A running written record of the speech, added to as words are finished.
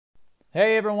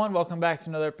Hey everyone, welcome back to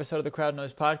another episode of the Crowd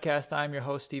Noise Podcast. I'm your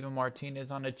host, Steven Martinez,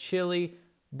 on a chilly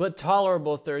but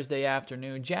tolerable Thursday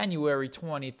afternoon, January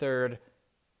 23rd,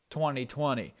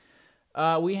 2020.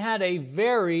 We had a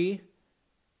very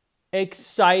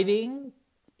exciting-ish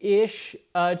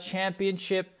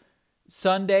championship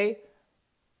Sunday.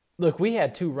 Look, we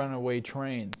had two runaway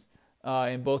trains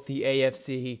in both the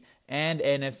AFC and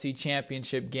NFC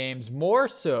championship games, more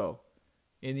so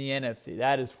in the NFC,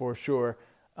 that is for sure.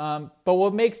 But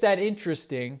what makes that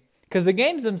interesting, because the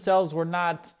games themselves were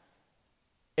not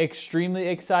extremely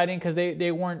exciting because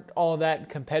they weren't all that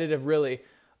competitive really.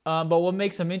 But what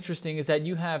makes them interesting is that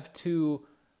you have two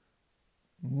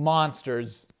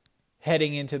monsters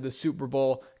heading into the Super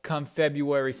Bowl come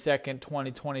February 2nd,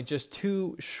 2020, just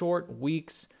 2 short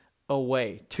weeks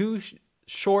away, 2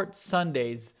 short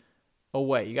Sundays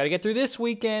away. You got to get through this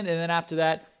weekend, and then after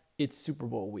that, it's Super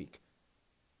Bowl week.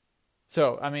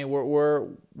 So, I mean,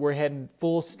 we're heading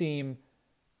full steam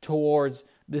towards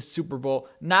this Super Bowl.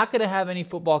 Not going to have any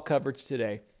football coverage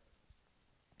today.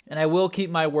 And I will keep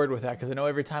my word with that because I know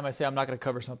every time I say I'm not going to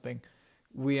cover something,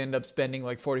 we end up spending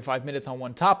like 45 minutes on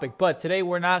one topic. But today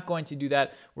we're not going to do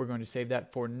that. We're going to save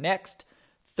that for next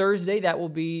Thursday. That will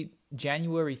be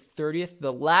January 30th,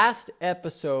 the last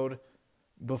episode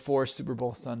before Super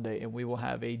Bowl Sunday. And we will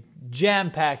have a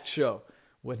jam-packed show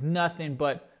with nothing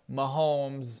but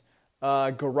Mahomes,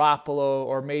 Garoppolo,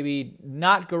 or maybe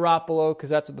not Garoppolo because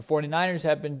that's what the 49ers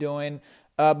have been doing.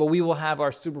 But we will have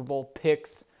our Super Bowl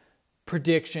picks,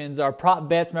 predictions, our prop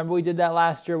bets. Remember we did that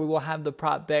last year? We will have the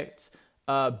prop bets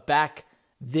back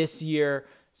this year.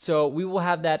 So we will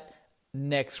have that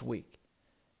next week.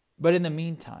 But in the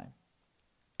meantime,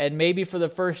 and maybe for the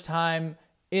first time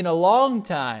in a long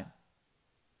time,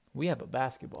 we have a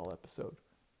basketball episode.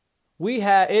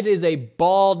 It is a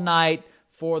ball night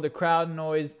for the Crowd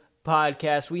Noise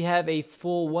Podcast. We have a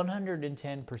full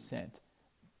 110%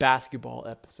 basketball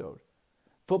episode.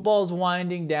 Football's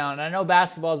winding down. I know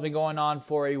basketball has been going on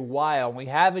for a while, and we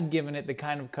haven't given it the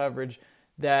kind of coverage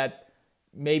that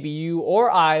maybe you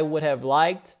or I would have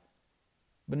liked,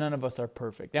 but none of us are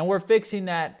perfect. And we're fixing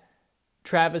that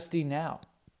travesty now.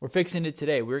 We're fixing it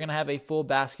today. We're going to have a full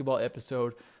basketball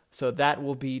episode, so that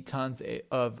will be tons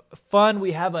of fun.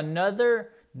 We have another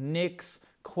Knicks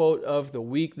quote of the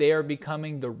week. They are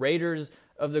becoming the Raiders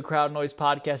of the Crowd Noise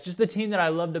Podcast. Just the team that I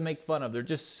love to make fun of. They're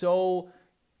just so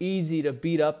easy to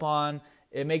beat up on.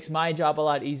 It makes my job a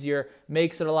lot easier.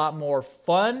 Makes it a lot more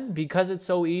fun because it's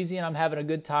so easy and I'm having a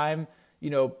good time,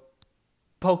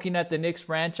 poking at the Knicks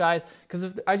franchise.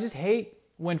 Because I just hate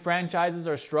when franchises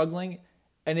are struggling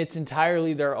and it's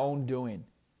entirely their own doing.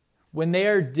 When they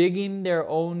are digging their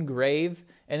own grave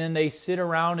and then they sit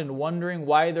around and wondering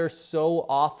why they're so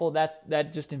awful,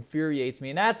 that just infuriates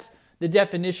me. And that's the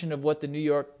definition of what the New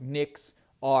York Knicks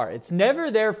are. It's never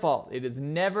their fault. It is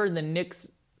never the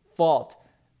Knicks' fault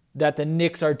that the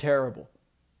Knicks are terrible.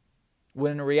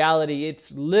 When in reality,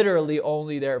 it's literally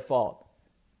only their fault.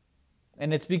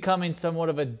 And it's becoming somewhat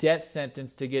of a death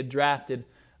sentence to get drafted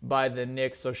by the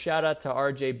Knicks. So shout out to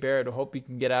RJ Barrett. I hope he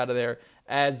can get out of there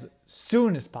as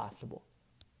soon as possible.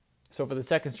 So for the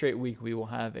second straight week, we will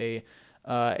have a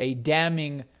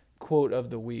damning quote of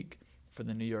the week for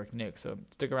the New York Knicks. So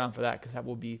stick around for that because that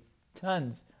will be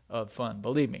tons of fun,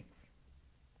 believe me.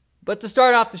 But to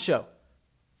start off the show,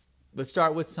 let's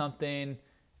start with something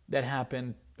that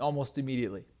happened almost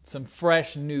immediately. Some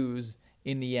fresh news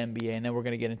in the NBA, and then we're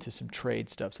going to get into some trade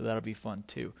stuff, so that'll be fun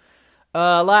too.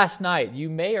 Last night, you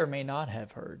may or may not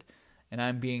have heard, and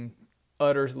I'm being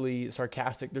utterly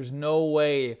sarcastic. There's no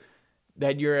way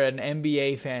that you're an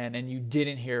NBA fan and you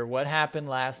didn't hear what happened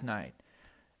last night.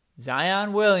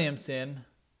 Zion Williamson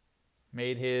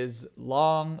made his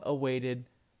long-awaited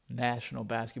National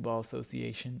Basketball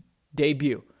Association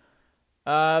debut.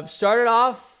 Started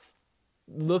off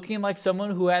looking like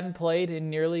someone who hadn't played in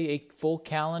nearly a full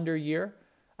calendar year.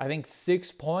 I think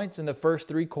 6 points in the first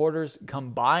 3 quarters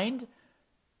combined.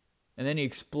 And then he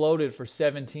exploded for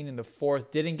 17 in the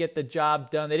fourth. Didn't get the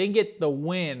job done. They didn't get the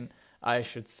win, I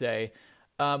should say.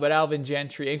 But Alvin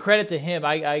Gentry, and credit to him,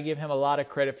 I give him a lot of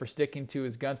credit for sticking to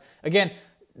his guns. Again,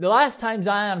 the last time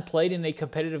Zion played in a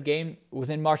competitive game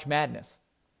was in March Madness.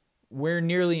 We're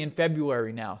nearly in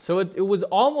February now. So it was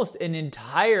almost an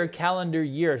entire calendar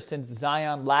year since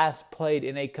Zion last played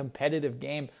in a competitive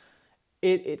game.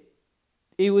 It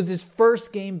was his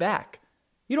first game back.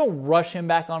 You don't rush him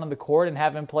back onto the court and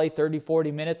have him play 30,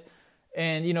 40 minutes.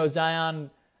 And,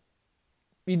 Zion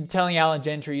telling Alvin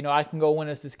Gentry, I can go win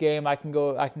us this game. I can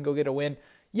go get a win.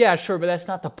 Yeah, sure, but that's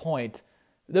not the point.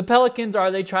 The Pelicans,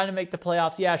 are they trying to make the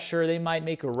playoffs? Yeah, sure, they might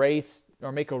make a race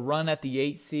or make a run at the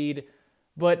 8th seed.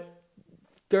 But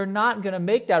they're not going to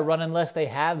make that run unless they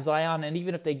have Zion. And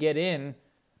even if they get in,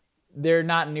 they're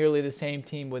not nearly the same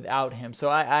team without him. So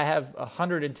I have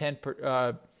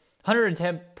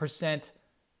 110%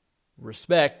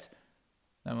 respect.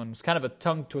 That one was kind of a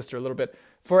tongue twister a little bit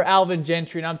for Alvin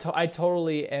Gentry, and I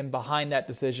totally am behind that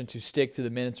decision to stick to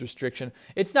the minutes restriction.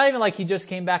 It's not even like he just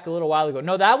came back a little while ago.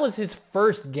 No, that was his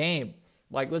first game.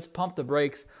 Like, let's pump the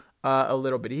brakes a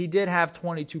little bit. He did have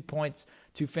 22 points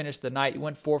to finish the night. He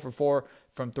went 4 for 4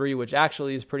 from 3, which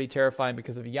actually is pretty terrifying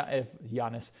because of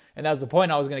Giannis. And that was the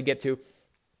point I was going to get to.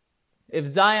 If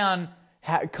Zion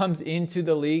comes into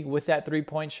the league with that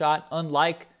three-point shot,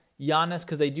 unlike Giannis,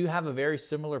 because they do have a very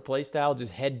similar play style,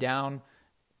 just head down,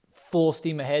 full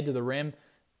steam ahead to the rim,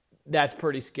 that's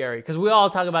pretty scary. Because we all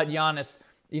talk about Giannis,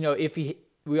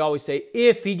 we always say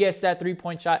if he gets that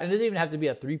three-point shot, and it doesn't even have to be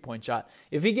a three-point shot.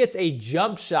 If he gets a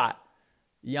jump shot,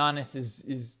 Giannis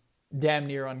is damn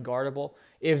near unguardable.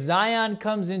 If Zion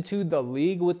comes into the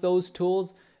league with those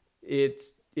tools,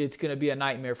 it's going to be a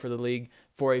nightmare for the league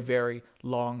for a very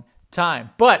long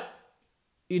time. But,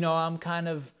 I'm kind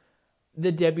of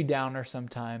the Debbie Downer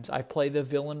sometimes. I play the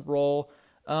villain role.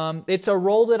 It's a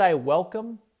role that I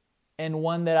welcome and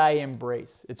one that I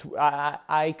embrace.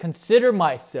 I consider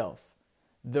myself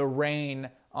the rain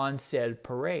on said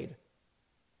parade.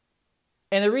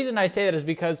 And the reason I say that is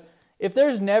because if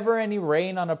there's never any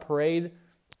rain on a parade,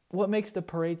 what makes the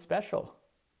parade special?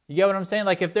 You get what I'm saying?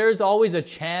 Like, if there's always a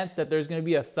chance that there's going to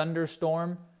be a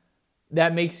thunderstorm,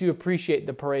 that makes you appreciate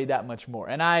the parade that much more.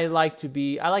 And I like to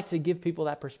give people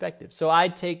that perspective. So I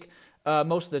take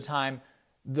most of the time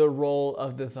the role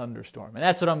of the thunderstorm. And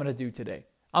that's what I'm going to do today.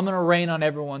 I'm going to rain on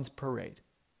everyone's parade.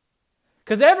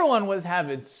 Because everyone was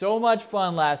having so much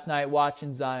fun last night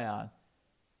watching Zion.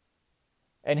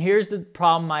 And here's the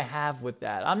problem I have with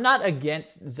that. I'm not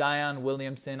against Zion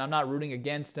Williamson. I'm not rooting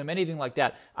against him, anything like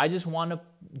that. I just want to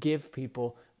give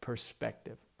people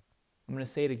perspective. I'm going to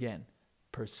say it again.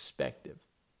 Perspective.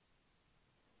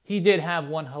 He did have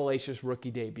one hellacious rookie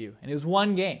debut. And it was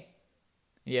one game.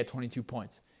 He had 22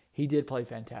 points. He did play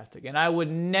fantastic. And I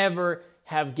would never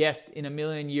have guessed in a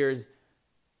million years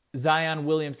Zion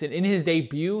Williamson, in his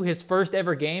debut, his first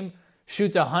ever game,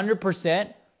 shoots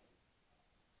 100%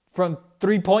 from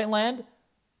three-point land.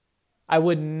 I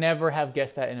would never have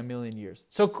guessed that in a million years.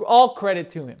 So all credit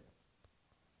to him.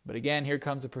 But again, here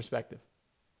comes the perspective.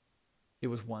 It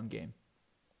was one game.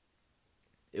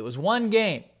 It was one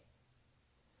game.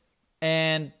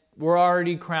 And we're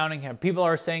already crowning him. People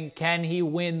are saying, can he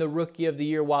win the Rookie of the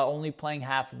Year while only playing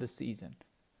half of the season?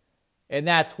 And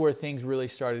that's where things really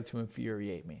started to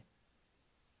infuriate me.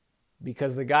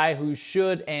 Because the guy who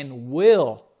should and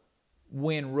will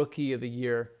win Rookie of the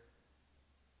Year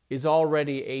is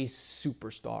already a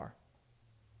superstar.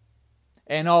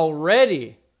 And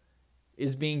already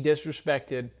is being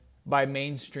disrespected by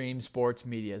mainstream sports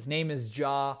media. His name is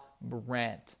Ja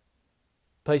Morant.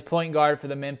 Plays point guard for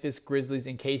the Memphis Grizzlies,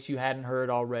 in case you hadn't heard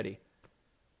already.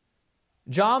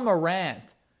 Ja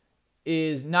Morant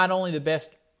is not only the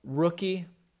best rookie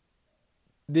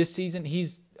this season,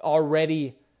 he's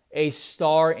already a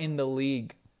star in the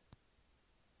league.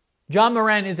 Ja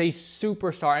Morant is a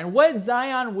superstar. And what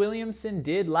Zion Williamson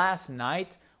did last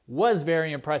night was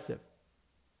very impressive.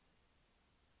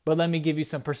 But let me give you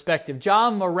some perspective. Ja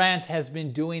Morant has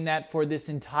been doing that for this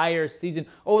entire season.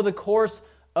 Over the course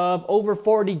of over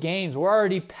 40 games, we're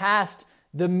already past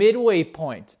the midway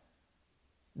point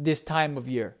this time of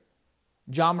year.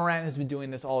 Ja Morant has been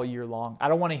doing this all year long. I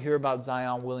don't want to hear about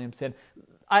Zion Williamson.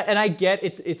 I get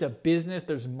it's a business.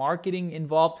 There's marketing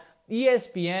involved.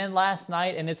 ESPN last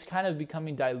night, and it's kind of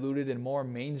becoming diluted and more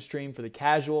mainstream for the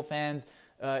casual fans,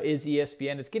 is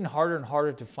ESPN. It's getting harder and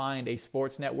harder to find a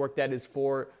sports network that is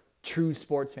for true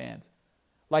sports fans.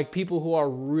 Like people who are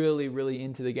really, really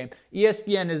into the game.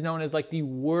 ESPN is known as like the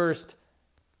worst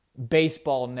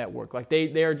baseball network. Like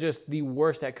they are just the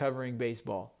worst at covering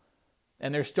baseball.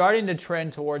 And they're starting to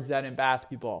trend towards that in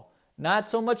basketball. Not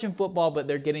so much in football, but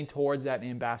they're getting towards that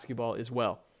in basketball as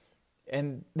well.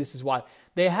 And this is why.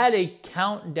 They had a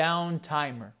countdown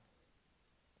timer.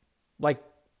 Like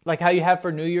how you have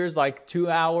for New Year's, like 2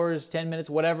 hours, 10 minutes,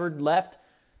 whatever left.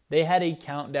 They had a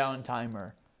countdown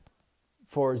timer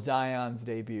for Zion's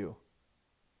debut.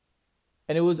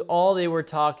 And it was all they were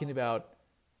talking about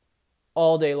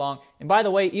all day long. And by the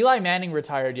way, Eli Manning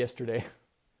retired yesterday.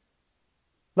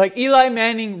 Like Eli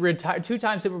Manning retired,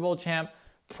 two-time Super Bowl champ,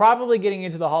 probably getting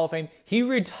into the Hall of Fame. He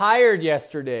retired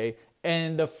yesterday,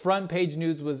 and the front page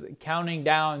news was counting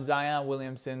down Zion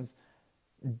Williamson's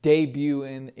debut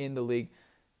in the league.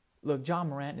 Look, Ja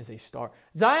Morant is a star.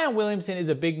 Zion Williamson is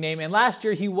a big name, and last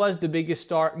year he was the biggest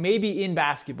star, maybe in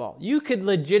basketball. You could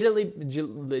legitimately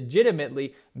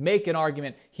make an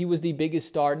argument he was the biggest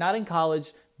star, not in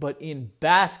college, but in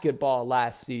basketball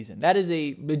last season. That is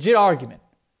a legit argument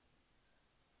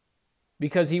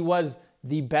because he was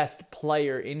the best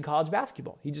player in college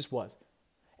basketball. He just was.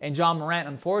 And Ja Morant,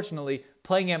 unfortunately,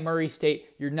 playing at Murray State,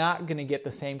 you're not going to get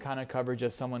the same kind of coverage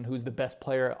as someone who's the best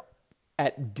player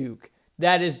at Duke.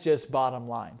 That is just bottom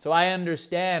line. So I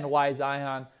understand why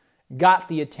Zion got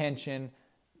the attention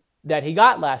that he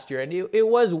got last year. And it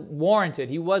was warranted.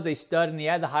 He was a stud and he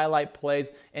had the highlight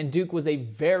plays. And Duke was a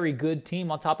very good team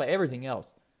on top of everything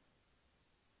else.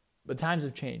 But times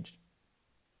have changed.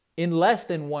 In less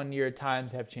than 1 year,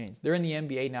 times have changed. They're in the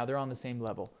NBA now. They're on the same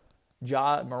level.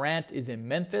 Ja Morant is in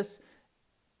Memphis.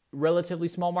 Relatively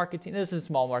small market team. This is a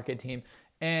small market team.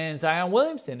 And Zion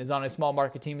Williamson is on a small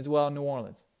market team as well in New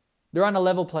Orleans. They're on a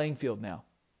level playing field now.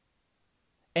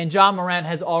 And Ja Morant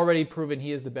has already proven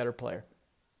he is the better player.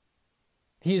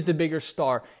 He is the bigger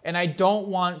star. And I don't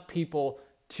want people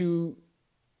to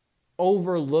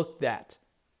overlook that.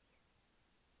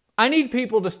 I need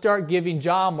people to start giving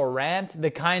Ja Morant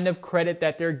the kind of credit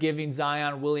that they're giving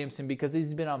Zion Williamson because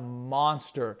he's been a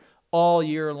monster all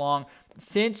year long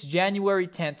since January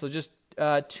 10th, so just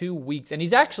 2 weeks. And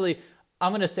he's actually,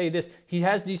 I'm going to say this, he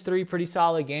has these 3 pretty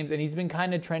solid games, and he's been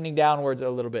kind of trending downwards a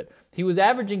little bit. He was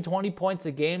averaging 20 points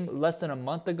a game less than a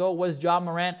month ago, was Ja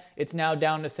Morant. It's now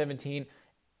down to 17.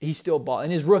 He's still balling.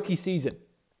 In his rookie season,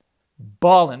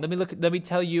 balling. Let me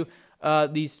tell you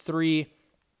these 3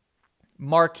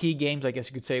 marquee games, I guess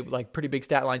you could say, like pretty big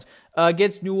stat lines,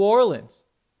 against New Orleans.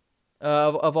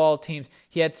 Of all teams,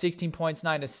 he had 16 points,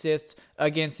 9 assists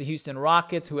against the Houston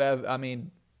Rockets, who have,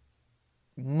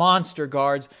 monster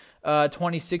guards.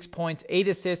 26 points, 8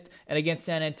 assists, and against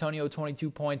San Antonio, 22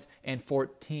 points and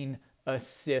 14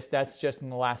 assists. That's just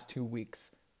in the last 2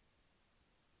 weeks.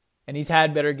 And he's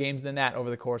had better games than that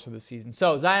over the course of the season.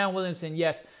 So Zion Williamson,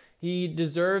 yes, he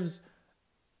deserves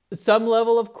some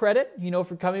level of credit,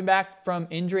 for coming back from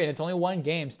injury, and it's only 1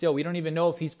 game still. We don't even know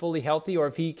if he's fully healthy or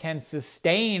if he can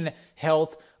sustain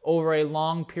health over a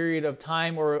long period of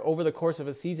time or over the course of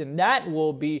a season. That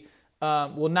will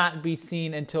not be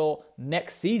seen until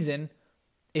next season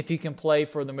if he can play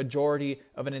for the majority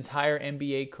of an entire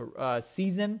NBA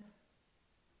season.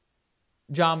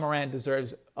 Ja Morant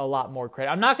deserves a lot more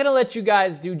credit. I'm not going to let you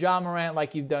guys do Ja Morant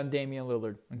like you've done Damian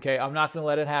Lillard, okay? I'm not going to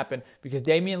let it happen because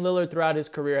Damian Lillard throughout his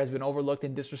career has been overlooked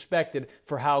and disrespected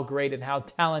for how great and how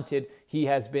talented he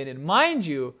has been. And mind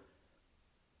you,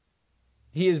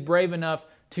 he is brave enough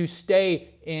to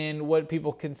stay in what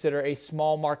people consider a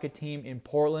small market team in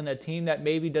Portland, a team that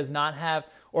maybe does not have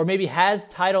or maybe has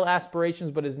title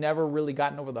aspirations but has never really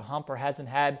gotten over the hump or hasn't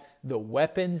had the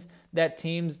weapons that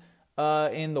teams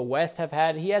in the West have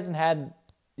had. He hasn't had,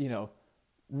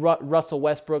 Russell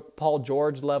Westbrook, Paul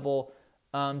George level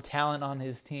talent on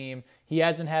his team. He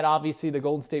hasn't had, obviously, the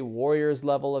Golden State Warriors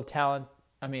level of talent.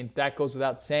 I mean, that goes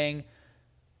without saying.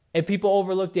 And people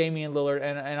overlook Damian Lillard,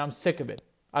 and I'm sick of it.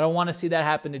 I don't want to see that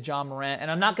happen to Ja Morant,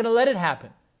 and I'm not going to let it happen.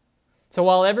 So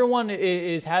while everyone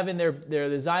is having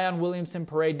the Zion Williamson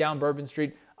parade down Bourbon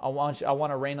Street, I want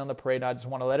to rain on the parade. I just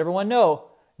want to let everyone know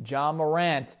Ja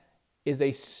Morant is a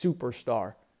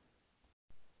superstar.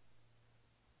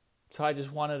 So I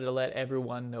just wanted to let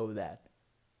everyone know that.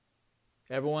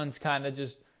 Everyone's kind of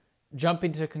just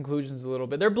jumping to conclusions a little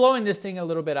bit. They're blowing this thing a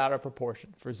little bit out of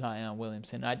proportion for Zion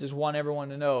Williamson. I just want everyone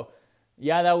to know,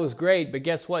 yeah, that was great, but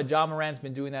guess what? Ja Morant's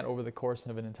been doing that over the course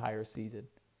of an entire season.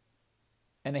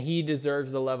 And he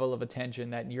deserves the level of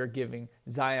attention that you're giving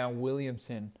Zion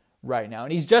Williamson right now.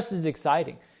 And he's just as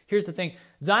exciting. Here's the thing.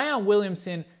 Zion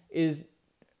Williamson is,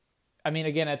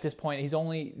 again, at this point, he's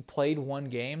only played 1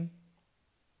 game.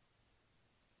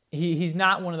 He's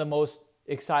not one of the most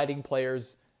exciting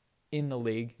players in the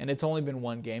league, and it's only been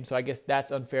 1 game, so I guess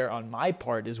that's unfair on my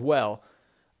part as well.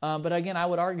 But again, I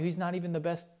would argue he's not even the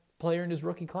best player in his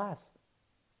rookie class.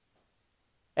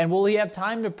 And will he have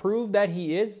time to prove that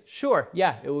he is? Sure,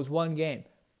 yeah, it was 1 game.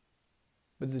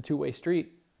 But it's a 2-way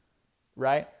street,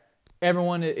 right?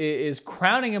 Everyone is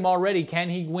crowning him already. Can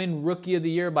he win Rookie of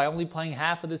the Year by only playing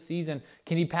half of the season?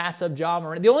 Can he pass up Ja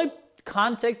Morant? The only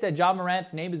context that Ja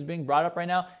Morant's name is being brought up right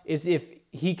now is if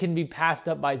he can be passed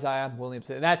up by Zion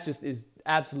Williamson. And that just is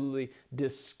absolutely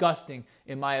disgusting,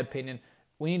 in my opinion.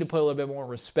 We need to put a little bit more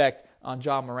respect on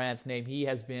Ja Morant's name. He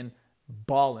has been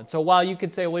balling. So while you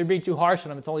could say, well, you're being too harsh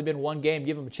on him, it's only been 1 game,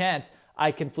 give him a chance,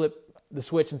 I can flip the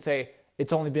switch and say,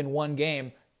 it's only been 1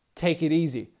 game, take it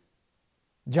easy.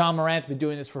 Ja Morant's been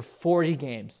doing this for 40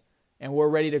 games, and we're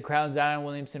ready to crown Zion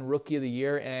Williamson Rookie of the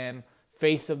Year and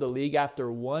face of the league after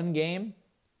one game,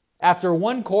 after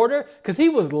one quarter, because he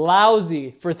was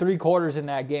lousy for 3 quarters in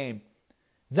that game.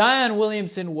 Zion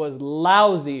Williamson was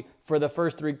lousy for the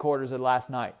first 3 quarters of last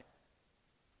night.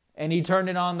 And he turned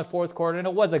it on in the fourth quarter, and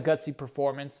it was a gutsy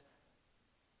performance.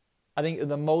 I think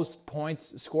the most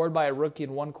points scored by a rookie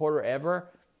in 1 quarter ever.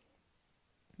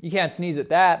 You can't sneeze at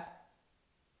that,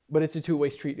 but it's a two-way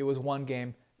street. It was one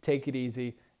game. Take it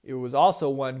easy. It was also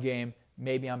one game.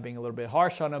 Maybe I'm being a little bit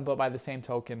harsh on him, but by the same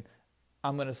token,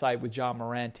 I'm going to side with Ja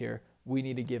Morant here. We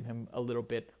need to give him a little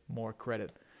bit more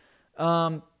credit.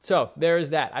 So there is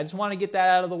that. I just want to get that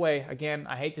out of the way. Again,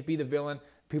 I hate to be the villain.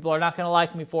 People are not going to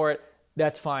like me for it.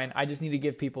 That's fine. I just need to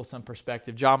give people some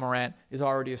perspective. Ja Morant is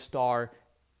already a star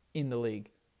in the league.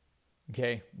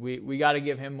 Okay, we got to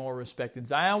give him more respect. And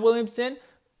Zion Williamson,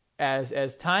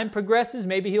 as time progresses,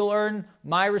 maybe he'll earn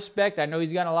my respect. I know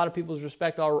he's gotten a lot of people's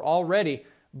respect already,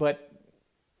 but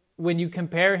when you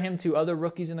compare him to other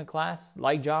rookies in the class,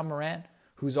 like Ja Morant,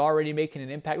 who's already making an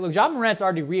impact. Look, Ja Morant's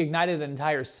already reignited an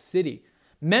entire city.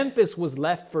 Memphis was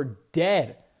left for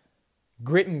dead.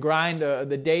 Grit and grind,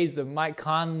 the days of Mike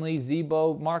Conley,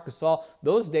 Zebo, Marc Gasol,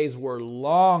 those days were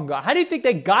long gone. How do you think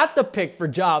they got the pick for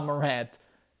Ja Morant?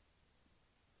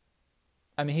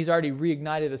 I mean, he's already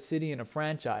reignited a city and a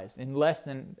franchise in less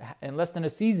than a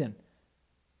season.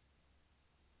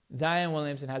 Zion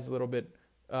Williamson has a little bit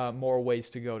more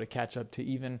ways to go to catch up to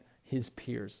even his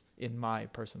peers, in my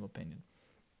personal opinion.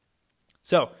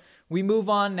 So we move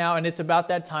on now, and it's about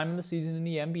that time of the season in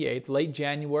the NBA. It's late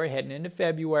January, heading into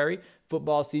February.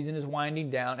 Football season is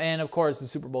winding down. And, of course, the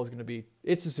Super Bowl is going to be –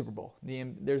 it's the Super Bowl.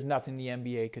 There's nothing the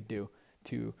NBA could do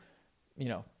to,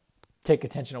 take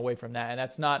attention away from that. And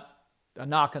that's not a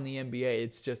knock on the NBA.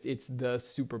 It's the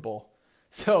Super Bowl.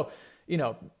 So,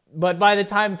 but by the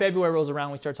time February rolls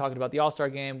around, we start talking about the All-Star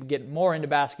game, we get more into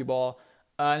basketball,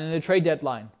 and then the trade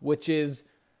deadline, which is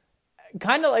 –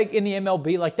 kind of like in the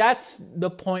MLB, like that's the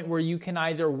point where you can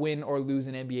either win or lose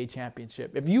an NBA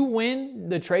championship. If you win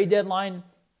the trade deadline,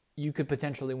 you could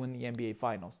potentially win the NBA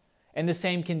Finals. And the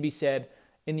same can be said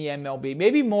in the MLB,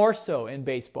 maybe more so in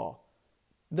baseball.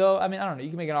 Though, I don't know, you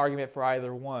can make an argument for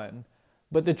either one.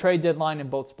 But the trade deadline in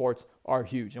both sports are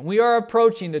huge. And we are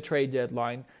approaching the trade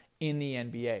deadline in the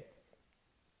NBA.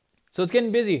 So it's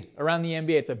getting busy around the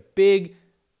NBA. It's a big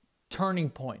turning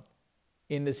point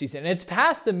in the season. And it's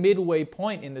past the midway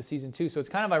point in the season too, so it's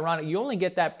kind of ironic. You only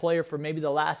get that player for maybe the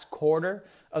last quarter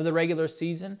of the regular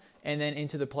season and then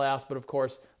into the playoffs, but of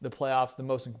course, the playoffs, the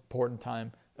most important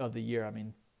time of the year.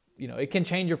 It can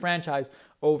change your franchise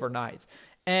overnight.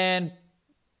 And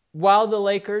while the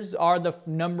Lakers are the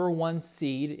number 1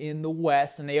 seed in the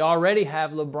West, and they already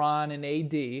have LeBron and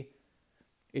AD,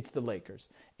 it's the Lakers.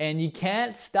 And you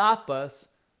can't stop us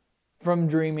from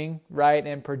dreaming, right,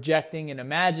 and projecting and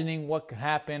imagining what could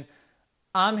happen.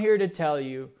 I'm here to tell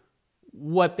you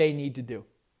what they need to do.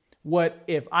 What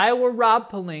if I were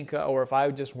Rob Pelinka, or if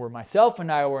I just were myself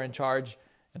and I were in charge,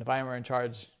 and if I were in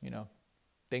charge,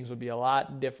 things would be a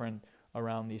lot different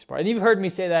around these parts. And you've heard me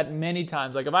say that many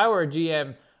times. Like if I were a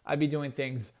GM, I'd be doing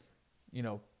things,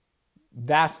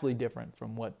 vastly different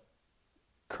from what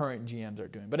current GMs are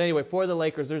doing. But anyway, for the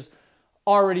Lakers, there's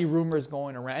already rumors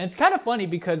going around. And it's kind of funny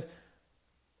because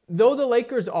though the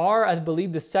Lakers are, I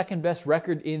believe, the second best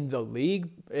record in the league,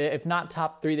 if not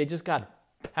top 3, they just got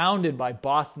pounded by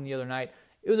Boston the other night.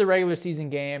 It was a regular season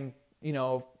game,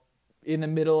 in the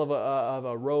middle of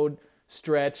a road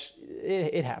stretch.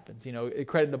 It happens,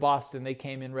 Credit to Boston. They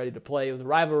came in ready to play. It was a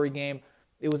rivalry game.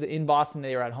 It was in Boston.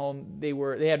 They were at home.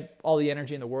 They had all the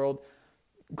energy in the world.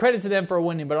 Credit to them for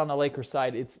winning, but on the Lakers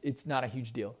side, it's not a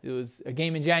huge deal. It was a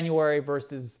game in January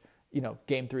versus,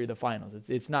 game 3 of the finals.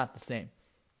 It's not the same.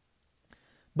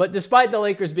 But despite the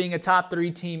Lakers being a top 3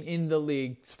 team in the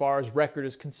league as far as record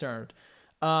is concerned,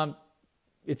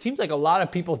 it seems like a lot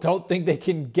of people don't think they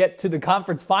can get to the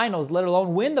conference finals, let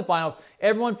alone win the finals.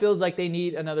 Everyone feels like they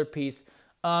need another piece.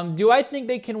 Do I think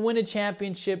they can win a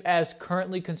championship as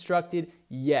currently constructed?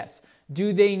 Yes.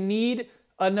 Do they need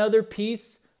another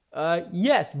piece?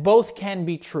 Yes. Both can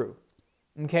be true.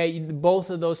 Okay? Both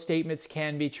of those statements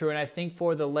can be true. And I think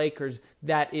for the Lakers,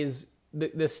 that is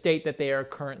the state that they are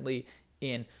currently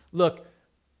in. Look,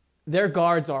 their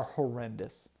guards are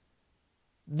horrendous.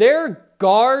 Their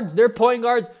point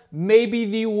guards, may be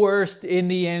the worst in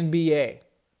the NBA.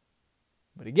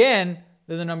 But again,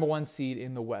 they're the number 1 seed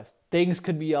in the West. Things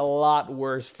could be a lot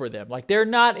worse for them. Like they're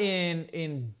not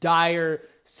in dire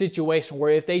situation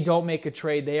where if they don't make a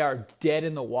trade, they are dead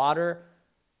in the water.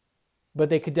 But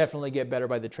they could definitely get better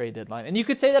by the trade deadline. And you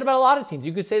could say that about a lot of teams.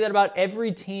 You could say that about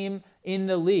every team in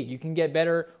the league. You can get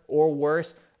better or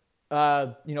worse,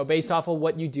 based off of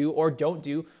what you do or don't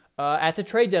do at the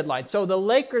trade deadline. So the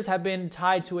Lakers have been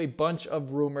tied to a bunch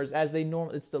of rumors, as they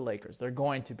normally. It's the Lakers. They're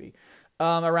going to be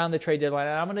around the trade deadline.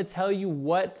 And I'm going to tell you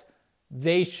what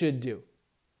they should do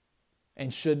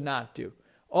and should not do.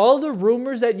 All the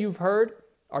rumors that you've heard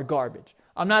are garbage.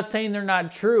 I'm not saying they're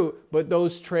not true, but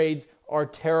those trades are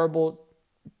terrible,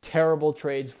 terrible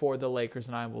trades for the Lakers,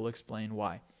 and I will explain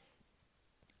why.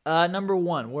 Number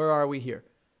one, where are we here?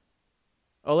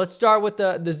 Oh, let's start with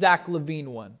the Zach LaVine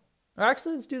one. Or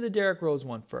actually, let's do the Derrick Rose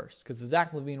one first, because the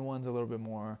Zach LaVine one's a little bit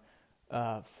more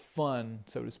fun,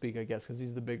 so to speak, I guess, because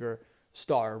he's the bigger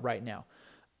star right now.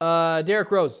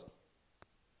 Derrick Rose,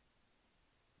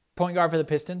 point guard for the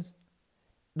Pistons.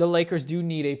 The Lakers do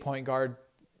need a point guard,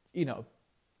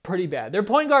 pretty bad. Their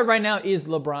point guard right now is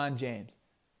LeBron James.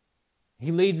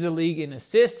 He leads the league in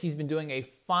assists. He's been doing a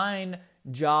fine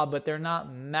job, but they're not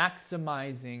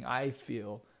maximizing, I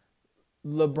feel,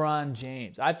 LeBron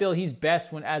James. I feel he's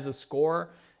best when as a scorer,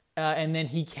 and then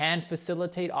he can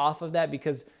facilitate off of that,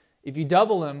 because if you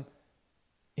double him,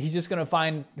 he's just going to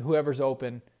find whoever's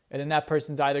open, and then that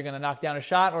person's either going to knock down a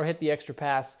shot or hit the extra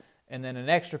pass, and then an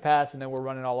extra pass, and then we're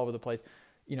running all over the place.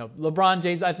 LeBron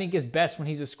James, I think, is best when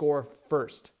he's a scorer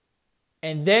first,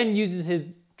 and then uses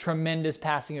his tremendous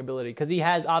passing ability, because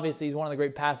he's one of the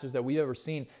great passers that we've ever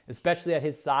seen, especially at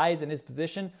his size and his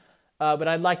position. But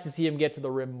I'd like to see him get to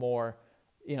the rim more,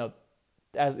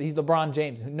 as he's LeBron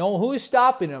James. Who is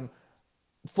stopping him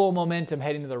full momentum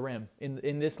heading to the rim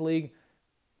in this league?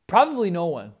 Probably no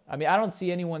one. I mean, I don't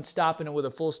see anyone stopping him with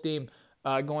a full steam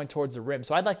going towards the rim.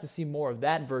 So I'd like to see more of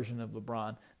that version of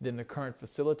LeBron than the current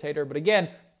facilitator. But again,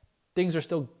 things are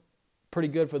still pretty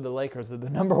good for the Lakers. They're the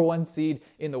number one seed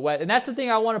in the West. And that's the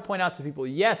thing I want to point out to people.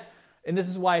 Yes, and this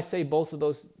is why I say both of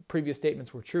those previous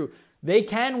statements were true. They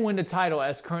can win the title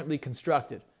as currently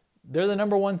constructed. They're the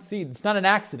number one seed. It's not an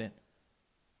accident.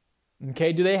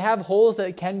 Okay, do they have holes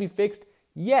that can be fixed?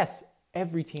 Yes,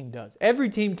 every team does. Every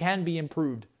team can be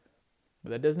improved.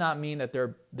 But that does not mean that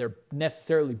they're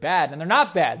necessarily bad. And they're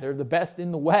not bad. They're the best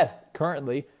in the West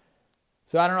currently.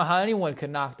 So I don't know how anyone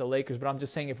could knock the Lakers, but I'm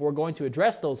just saying if we're going to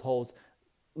address those holes,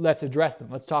 let's address them.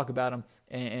 Let's talk about them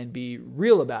and be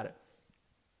real about it.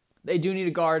 They do need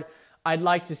a guard. I'd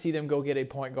like to see them go get a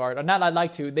point guard. Or not I'd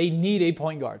like to. They need a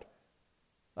point guard.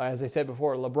 As I said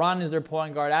before, LeBron is their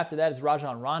point guard. After that is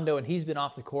Rajon Rondo, and he's been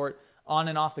off the court, on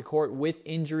and off the court with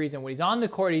injuries. And when he's on the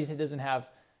court, he doesn't have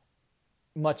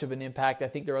much of an impact. I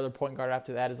think their other point guard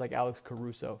after that is like Alex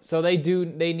Caruso. So they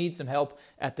need some help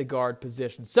at the guard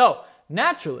position. So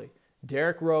naturally,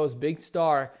 Derrick Rose, big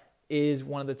star, is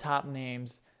one of the top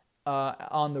names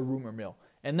on the rumor mill.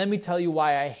 And let me tell you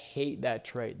why I hate that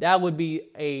trade. That would be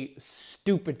a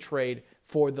stupid trade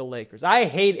for the Lakers. I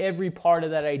hate every part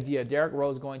of that idea, Derrick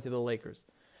Rose going to the Lakers.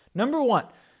 Number one,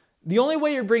 the only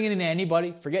way you're bringing in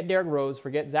anybody, forget Derrick Rose,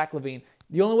 forget Zach LaVine,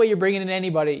 the only way you're bringing in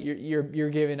anybody, you're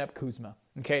giving up Kuzma.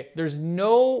 Okay? There's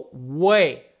no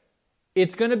way.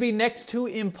 It's going to be next to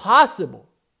impossible.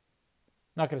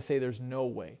 I'm not going to say there's no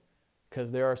way,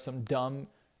 because there are some dumb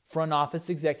front office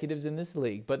executives in this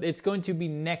league, but it's going to be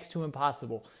next to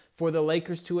impossible for the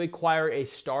Lakers to acquire a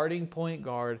starting point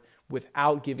guard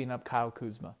without giving up Kyle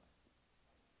Kuzma.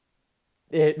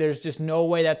 There's just no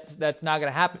way that's not going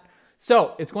to happen.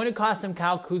 So it's going to cost them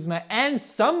Kyle Kuzma and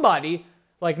somebody,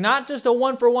 like not just a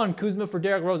 1-for-1 Kuzma for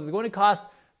Derrick Rose. It's going to cost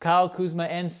Kyle Kuzma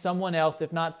and someone else,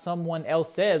 if not someone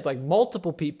else says, like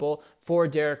multiple people for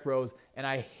Derrick Rose. And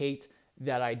I hate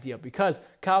that idea because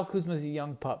Kyle Kuzma is a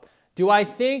young pup. Do I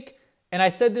think, and I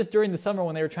said this during the summer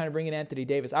when they were trying to bring in Anthony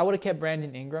Davis, I would have kept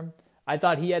Brandon Ingram. I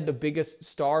thought he had the biggest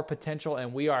star potential,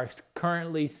 and we are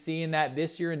currently seeing that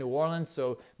this year in New Orleans,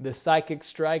 so the psychic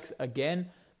strikes again.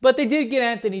 But they did get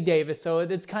Anthony Davis, so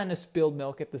it's kind of spilled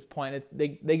milk at this point.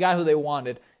 They got who they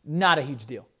wanted. Not a huge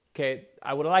deal. Okay,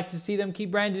 I would have liked to see them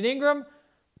keep Brandon Ingram,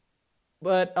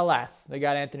 but alas, they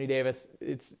got Anthony Davis.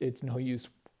 It's no use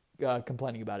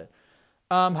complaining about it.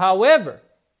 However,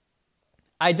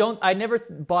 I never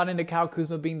bought into Kyle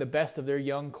Kuzma being the best of their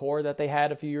young core that they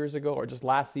had a few years ago or just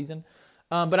last season.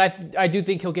 But I do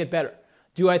think he'll get better.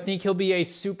 Do I think he'll be a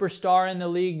superstar in the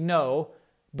league? No.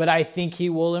 But I think he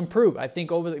will improve. I think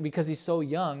because he's so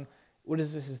young, what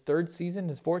is this, his third season,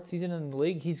 his fourth season in the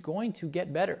league? He's going to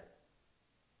get better.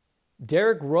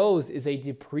 Derrick Rose is a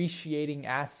depreciating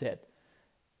asset.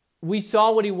 We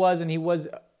saw what he was, and he was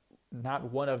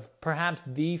not one of, perhaps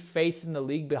the face in the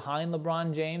league behind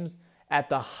LeBron James at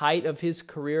the height of his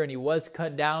career, and he was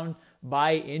cut down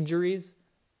by injuries.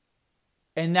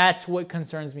 And that's what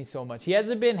concerns me so much. He has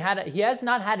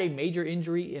not had a major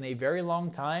injury in a very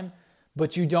long time,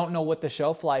 but you don't know what the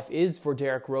shelf life is for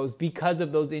Derrick Rose because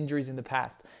of those injuries in the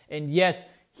past. And yes,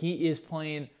 he is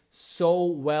playing so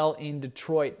well in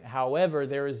Detroit. However,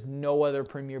 there is no other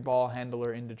premier ball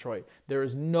handler in Detroit. There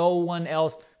is no one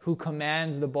else who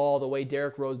commands the ball the way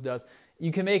Derrick Rose does.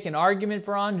 You can make an argument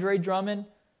for Andre Drummond,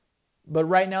 but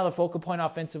right now the focal point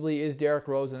offensively is Derrick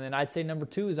Rose, and then I'd say number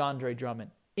 2 is Andre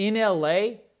Drummond. In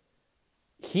LA,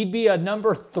 he'd be a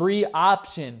number 3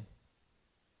 option.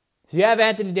 So you have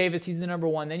Anthony Davis, he's the number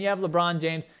 1. Then you have LeBron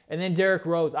James, and then Derrick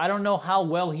Rose. I don't know how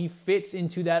well he fits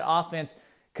into that offense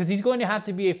because he's going to have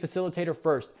to be a facilitator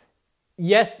first.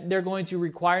 Yes, they're going to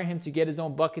require him to get his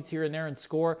own buckets here and there and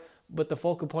score, but the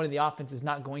focal point of the offense is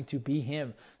not going to be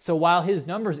him. So while his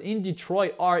numbers in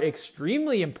Detroit are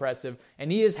extremely impressive,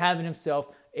 and he is having himself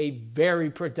a very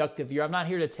productive year, I'm not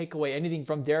here to take away anything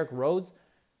from Derrick Rose.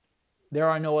 There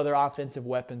are no other offensive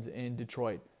weapons in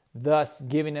Detroit, thus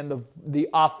giving him the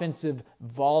offensive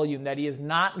volume that he is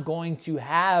not going to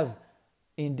have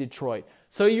in Detroit.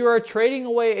 So you are trading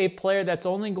away a player that's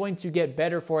only going to get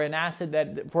better for an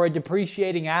asset for a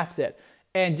depreciating asset.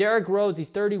 And Derrick Rose, he's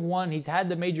 31. He's had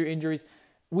the major injuries.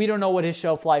 We don't know what his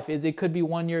shelf life is. It could be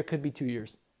 1 year. It could be 2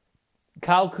 years.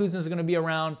 Kyle Kuzma is going to be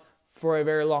around for a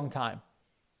very long time.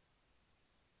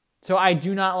 So I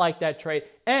do not like that trade.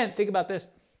 And think about this.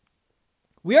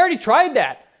 We already tried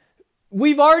that.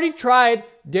 We've already tried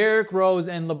Derrick Rose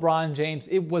and LeBron James.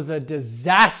 It was a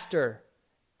disaster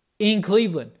in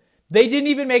Cleveland. They didn't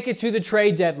even make it to the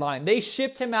trade deadline. They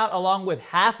shipped him out along with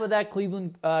half of that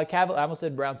Cleveland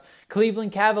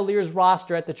Cavaliers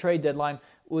roster at the trade deadline.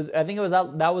 That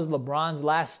was LeBron's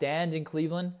last stand in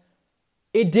Cleveland.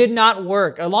 It did not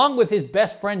work, along with his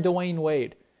best friend Dwayne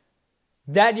Wade.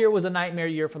 That year was a nightmare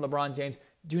year for LeBron James.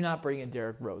 Do not bring in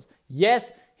Derrick Rose.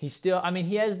 Yes, he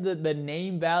has the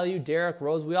name value, Derrick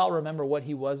Rose. We all remember what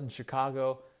he was in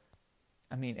Chicago.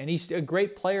 And he's a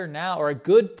great player now, or a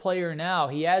good player now.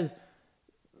 He has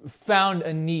found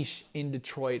a niche in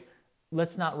Detroit.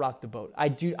 Let's not rock the boat. I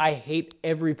hate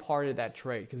every part of that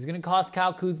trade because it's going to cost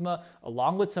Kyle Kuzma,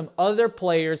 along with some other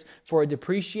players, for a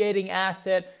depreciating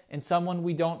asset and someone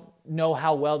we don't know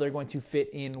how well they're going to fit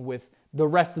in with the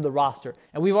rest of the roster.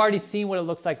 And we've already seen what it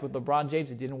looks like with LeBron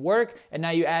James. It didn't work. And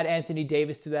now you add Anthony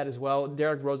Davis to that as well.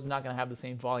 Derrick Rose is not going to have the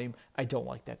same volume. I don't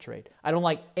like that trade. I don't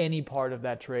like any part of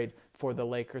that trade for the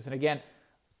Lakers. And again,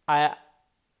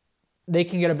 they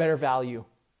can get a better value.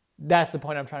 That's the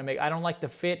point I'm trying to make. I don't like the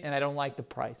fit and I don't like the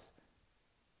price.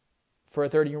 For a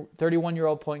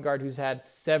 31-year-old point guard who's had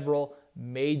several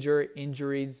major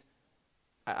injuries,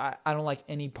 I don't like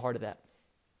any part of that.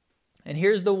 And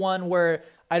here's the one where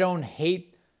I don't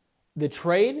hate the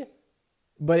trade,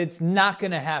 but it's not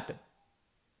going to happen.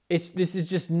 This is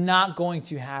just not going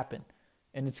to happen.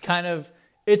 And it's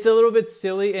a little bit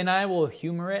silly, and I will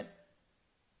humor it,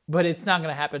 but it's not going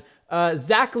to happen.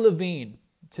 Zach LaVine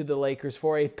to the Lakers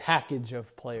for a package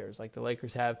of players like the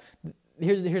Lakers have.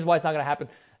 Here's why it's not going to happen.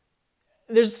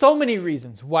 There's so many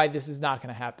reasons why this is not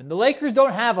going to happen. The Lakers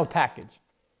don't have a package.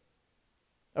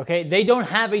 Okay? They don't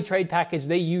have a trade package.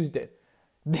 They used it.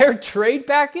 Their trade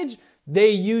package,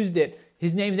 they used it.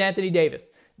 His name's Anthony Davis.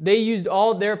 They used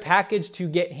all their package to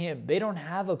get him. They don't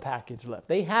have a package left.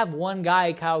 They have one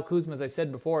guy, Kyle Kuzma, as I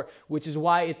said before, which is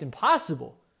why it's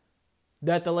impossible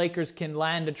that the Lakers can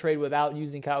land a trade without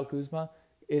using Kyle Kuzma.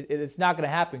 It's not going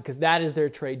to happen because that is their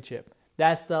trade chip.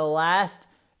 That's the last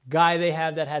guy they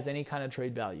have that has any kind of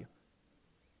trade value.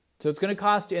 So it's going to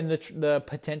cost you, and the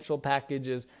potential package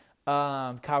is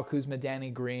Kyle Kuzma,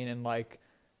 Danny Green, and like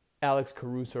Alex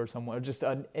Caruso or someone, or just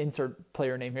an insert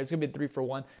player name here. It's going to be a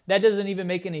 3-for-1. That doesn't even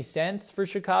make any sense for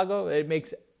Chicago. It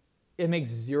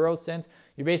makes zero sense.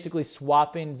 You're basically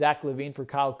swapping Zach LaVine for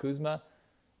Kyle Kuzma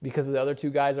because the other two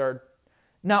guys are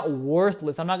not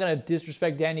worthless. I'm not going to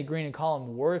disrespect Danny Green and call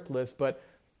him worthless, but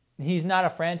he's not a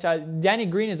franchise. Danny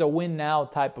Green is a win-now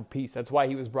type of piece. That's why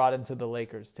he was brought into the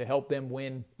Lakers, to help them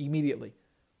win immediately.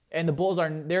 And the Bulls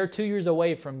they're 2 years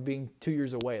away from being 2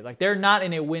 years away. Like, they're not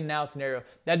in a win-now scenario.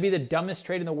 That'd be the dumbest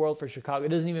trade in the world for Chicago. It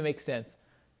doesn't even make sense.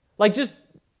 Like, just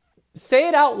say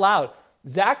it out loud.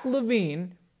 Zach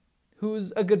LaVine,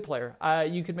 who's a good player.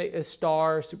 You could make a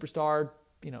superstar,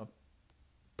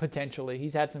 potentially.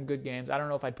 He's had some good games. I don't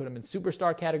know if I'd put him in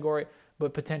superstar category,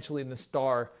 but potentially in the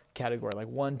star category, like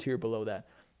one tier below that.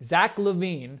 Zach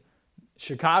LaVine,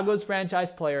 Chicago's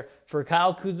franchise player, for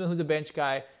Kyle Kuzma, who's a bench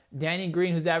guy, Danny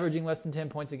Green, who's averaging less than 10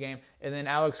 points a game, and then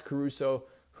Alex Caruso,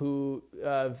 who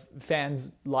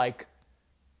fans like.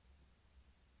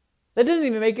 That doesn't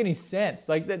even make any sense.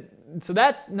 Like that. So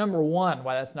that's number one,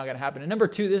 why that's not going to happen. And number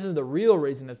two, this is the real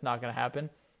reason it's not going to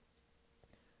happen.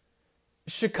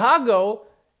 Chicago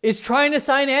is trying to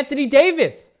sign Anthony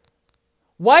Davis.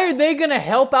 Why are they going to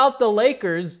help out the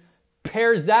Lakers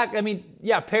pair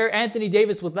Anthony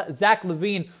Davis with Zach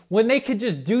LaVine when they could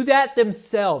just do that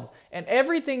themselves. And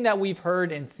everything that we've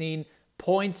heard and seen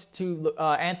points to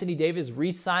Anthony Davis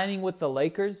re-signing with the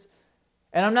Lakers.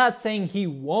 And I'm not saying he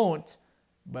won't,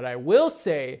 but I will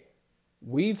say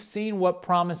we've seen what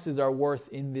promises are worth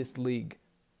in this league.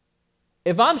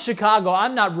 If I'm Chicago,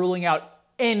 I'm not ruling out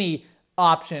any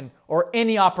option or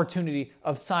any opportunity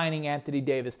of signing Anthony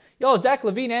Davis. Zach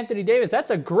LaVine, Anthony Davis,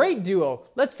 that's a great duo.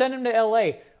 Let's send him to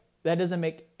LA. That doesn't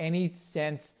make any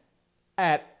sense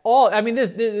at all. I mean,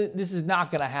 this is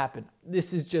not going to happen.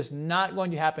 This is just not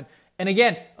going to happen. And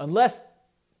again, unless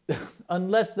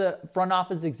the front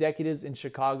office executives in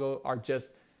Chicago are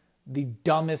just the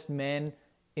dumbest men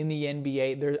in the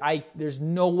NBA, there's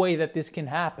no way that this can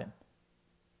happen.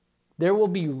 There will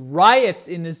be riots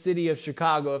in the city of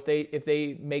Chicago if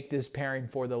they make this pairing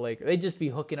for the Lakers. They'd just be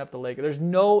hooking up the Lakers. There's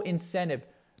no incentive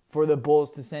for the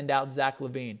Bulls to send out Zach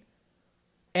LaVine.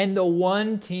 And the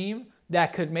one team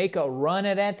that could make a run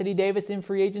at Anthony Davis in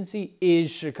free agency is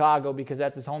Chicago, because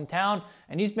that's his hometown,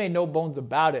 and he's made no bones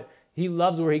about it. He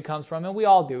loves where he comes from, and we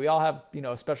all do. We all have,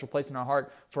 a special place in our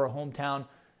heart for a hometown.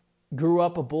 Grew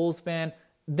up a Bulls fan.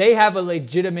 They have a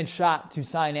legitimate shot to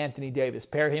sign Anthony Davis.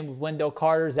 Pair him with Wendell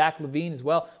Carter, Zach LaVine as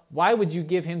well. Why would you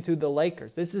give him to the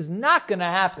Lakers? This is not going to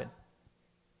happen.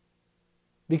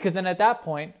 Because then at that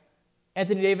point,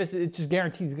 Anthony Davis, it just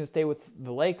guarantees he's going to stay with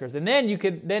the Lakers. And then you're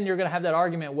going to have that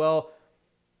argument, well,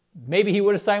 maybe he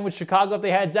would have signed with Chicago if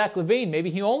they had Zach LaVine.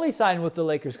 Maybe he only signed with the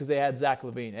Lakers because they had Zach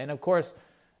LaVine. And of course,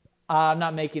 I'm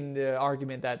not making the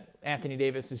argument that Anthony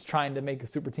Davis is trying to make a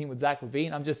super team with Zach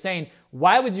LaVine. I'm just saying,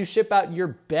 why would you ship out your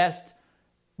best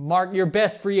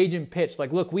free agent pitch?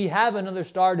 Like, look, we have another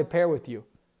star to pair with you.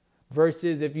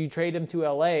 Versus if you trade him to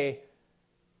LA,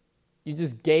 you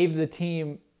just gave the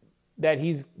team that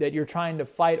you're trying to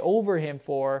fight over him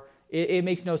for. It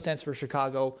makes no sense for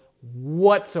Chicago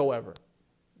whatsoever.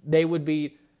 They would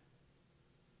be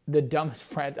the dumbest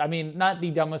franchise. I mean, not the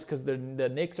dumbest because the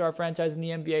Knicks are a franchise in the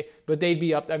NBA, but they'd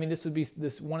be up. I mean, this would be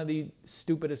one of the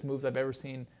stupidest moves I've ever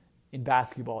seen in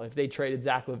basketball if they traded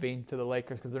Zach LaVine to the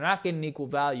Lakers, because they're not getting equal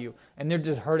value and they're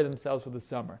just hurting themselves for the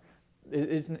summer.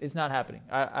 It's not happening.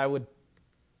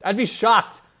 I'd be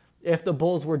shocked if the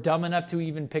Bulls were dumb enough to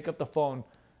even pick up the phone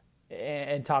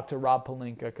and talk to Rob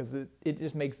Pelinka, because it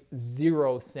just makes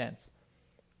zero sense.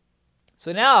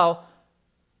 So now,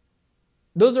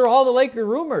 those are all the Laker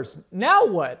rumors. Now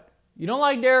what? You don't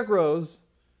like Derrick Rose,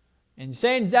 and you're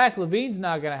saying Zach LaVine's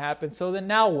not going to happen, so then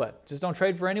now what? Just don't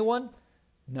trade for anyone?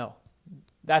 No.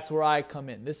 That's where I come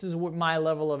in. This is my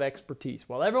level of expertise.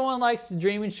 While everyone likes to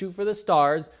dream and shoot for the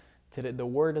stars, today, the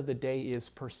word of the day is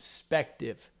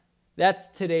perspective. That's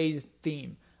today's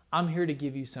theme. I'm here to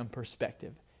give you some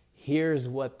perspective. Here's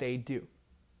what they do.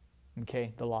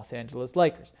 Okay, the Los Angeles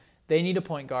Lakers. They need a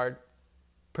point guard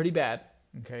pretty bad.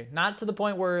 Okay, not to the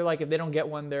point where, like, if they don't get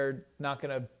one, they're not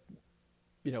going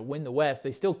to, win the West.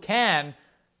 They still can,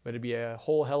 but it'd be a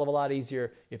whole hell of a lot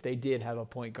easier if they did have a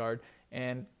point guard.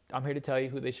 And I'm here to tell you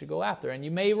who they should go after. And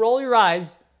you may roll your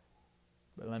eyes,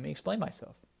 but let me explain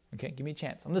myself. Okay, give me a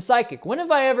chance. I'm the psychic. When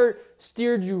have I ever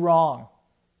steered you wrong?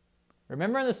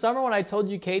 Remember in the summer when I told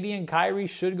you KD and Kyrie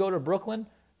should go to Brooklyn?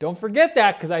 Don't forget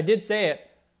that, because I did say it.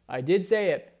 I did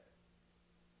say it.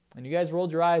 And you guys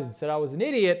rolled your eyes and said I was an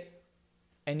idiot.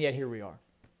 And yet here we are.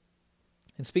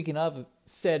 And speaking of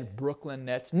said Brooklyn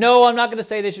Nets, no, I'm not going to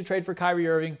say they should trade for Kyrie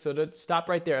Irving. So stop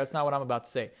right there. That's not what I'm about to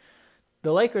say.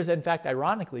 The Lakers, in fact,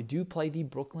 ironically, do play the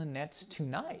Brooklyn Nets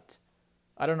tonight.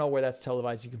 I don't know where that's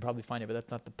televised. You can probably find it, but that's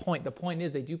not the point. The point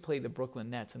is they do play the Brooklyn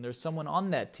Nets, and there's someone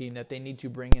on that team that they need to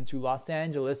bring into Los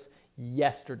Angeles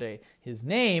yesterday. His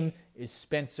name is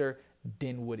Spencer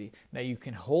Dinwiddie. Now, you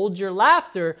can hold your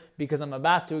laughter because I'm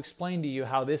about to explain to you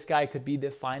how this guy could be the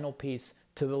final piece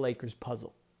to the Lakers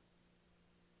puzzle.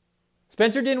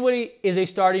 Spencer Dinwiddie is a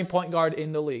starting point guard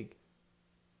in the league.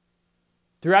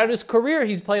 Throughout his career,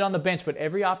 he's played on the bench, but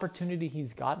every opportunity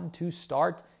he's gotten to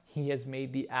start, he has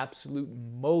made the absolute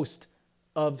most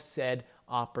of said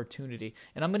opportunity.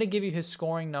 And I'm going to give you his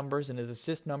scoring numbers and his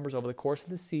assist numbers over the course of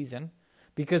the season,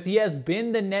 because he has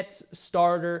been the Nets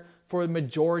starter for the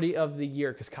majority of the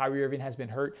year because Kyrie Irving has been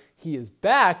hurt. He is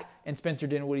back, and Spencer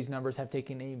Dinwiddie's numbers have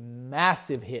taken a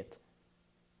massive hit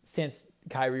since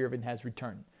Kyrie Irving has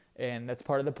returned. And that's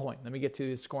part of the point. Let me get to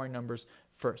his scoring numbers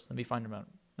first. Let me find them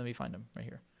right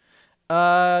here.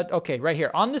 Okay, right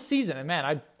here. On the season, and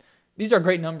man, these are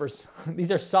great numbers.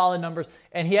 These are solid numbers.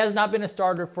 And he has not been a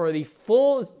starter for the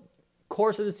full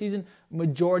course of the season,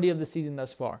 majority of the season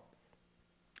thus far.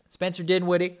 Spencer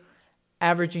Dinwiddie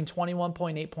averaging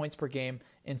 21.8 points per game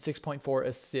and 6.4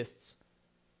 assists.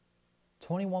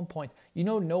 21 points. You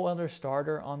know, no other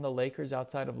starter on the Lakers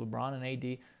outside of LeBron and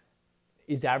AD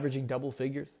is averaging double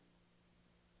figures.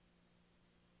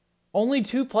 Only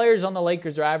 2 players on the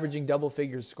Lakers are averaging double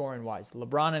figures scoring-wise.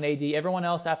 LeBron and AD. Everyone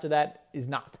else after that is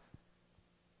not.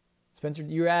 Spencer,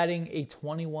 you're adding a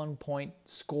 21-point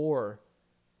scorer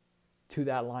to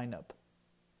that lineup.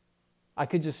 I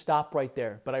could just stop right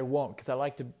there, but I won't because I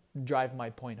like to drive my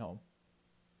point home.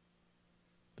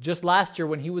 Just last year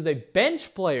when he was a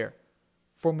bench player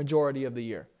for majority of the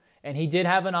year, and he did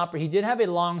have a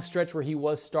long stretch where he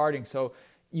was starting, so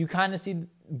you kind of see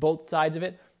both sides of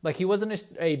it. Like, he wasn't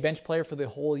a bench player for the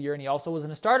whole year, and he also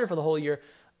wasn't a starter for the whole year,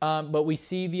 but we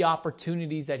see the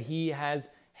opportunities that he has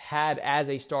had as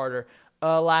a starter.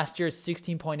 Last year,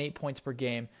 16.8 points per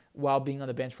game while being on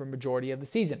the bench for a majority of the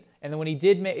season. And then when he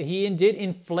did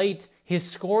inflate his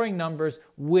scoring numbers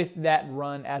with that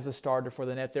run as a starter for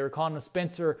the Nets. They were calling him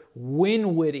Spencer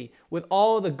Winwiddie with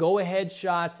all of the go-ahead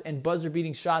shots and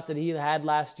buzzer-beating shots that he had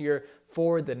last year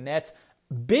for the Nets.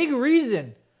 Big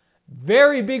reason,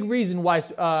 very big reason why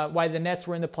the Nets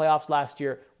were in the playoffs last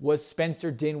year was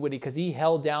Spencer Dinwiddie, because he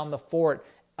held down the fort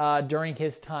during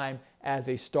his time as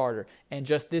a starter. And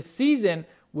just this season,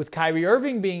 with Kyrie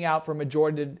Irving being out for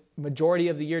majority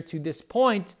of the year to this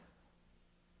point,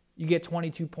 you get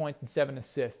 22 points and 7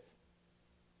 assists.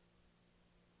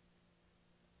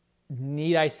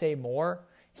 Need I say more?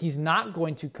 He's not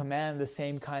going to command the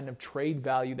same kind of trade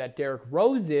value that Derrick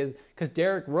Rose is, because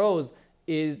Derrick Rose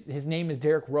his name is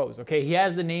Derrick Rose. Okay, he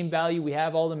has the name value. We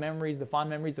have all the memories, the fond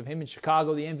memories of him in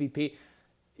Chicago, the MVP.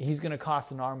 He's going to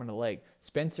cost an arm and a leg.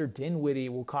 Spencer Dinwiddie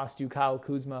will cost you Kyle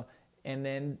Kuzma and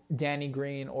then Danny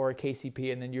Green or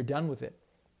KCP, and then you're done with it.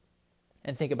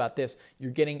 And think about this.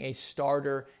 You're getting a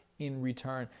starter in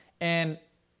return. And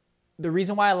the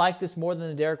reason why I like this more than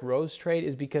the Derrick Rose trade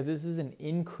is because this is an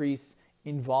increase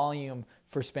in volume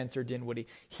for Spencer Dinwiddie.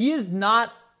 He is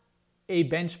not a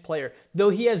bench player, though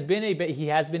he has been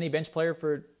a bench player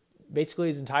for basically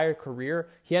his entire career.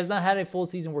 He has not had a full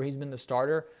season where he's been the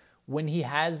starter. When he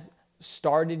has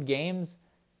started games,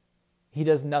 he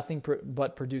does nothing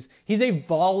but produce. He's a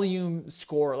volume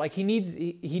scorer. Like, he needs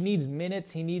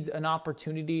minutes. He needs an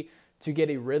opportunity to get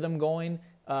a rhythm going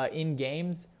in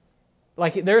games.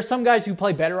 Like, there are some guys who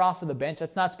play better off of the bench.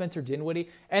 That's not Spencer Dinwiddie.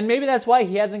 And maybe that's why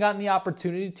he hasn't gotten the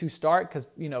opportunity to start, because,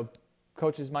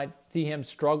 coaches might see him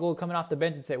struggle coming off the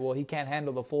bench and say, well, he can't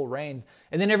handle the full reins.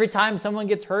 And then every time someone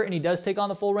gets hurt and he does take on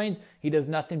the full reins, he does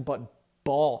nothing but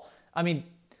ball. I mean,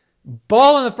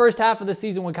 ball in the first half of the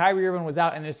season when Kyrie Irving was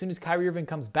out, and as soon as Kyrie Irving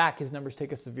comes back, his numbers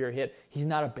take a severe hit. He's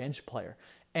not a bench player.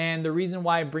 And the reason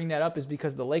why I bring that up is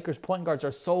because the Lakers' point guards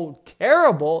are so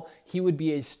terrible, he would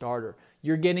be a starter.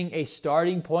 You're getting a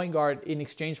starting point guard in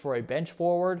exchange for a bench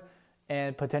forward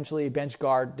and potentially a bench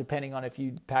guard, depending on if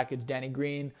you package Danny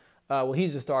Green,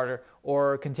 he's a starter,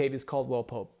 or Kentavious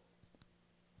Caldwell-Pope.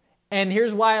 And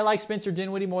here's why I like Spencer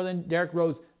Dinwiddie more than Derrick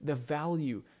Rose: the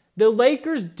value. The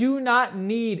Lakers do not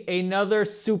need another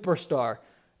superstar.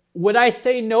 Would I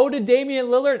say no to Damian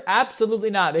Lillard? Absolutely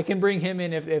not. They can bring him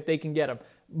in if they can get him.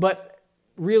 But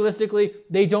realistically,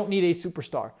 they don't need a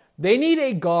superstar. They need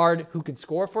a guard who can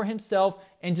score for himself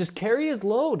and just carry his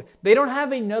load. They don't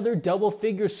have another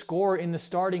double-figure scorer in the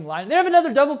starting line. They have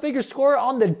another double-figure scorer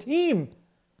on the team.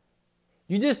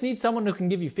 You just need someone who can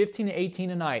give you 15 to 18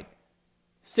 a night,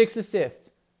 6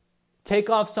 assists, take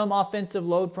off some offensive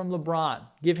load from LeBron,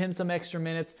 give him some extra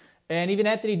minutes, and even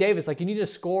Anthony Davis. Like, you need a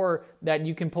scorer that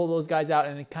you can pull those guys out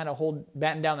and kind of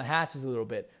batten down the hatches a little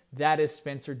bit. That is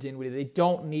Spencer Dinwiddie. They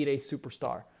don't need a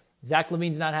superstar. Zach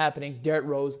LaVine's not happening. Derrick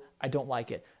Rose, I don't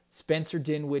like it. Spencer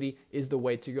Dinwiddie is the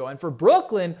way to go. And for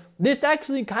Brooklyn, this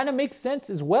actually kind of makes sense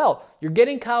as well. You're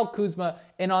getting Kyle Kuzma,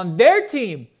 and on their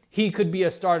team, he could be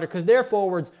a starter because their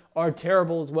forwards are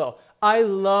terrible as well. I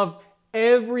love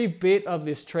every bit of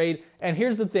this trade. And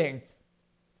here's the thing.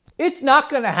 It's not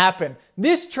going to happen.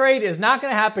 This trade is not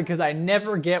going to happen because I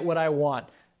never get what I want.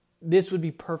 This would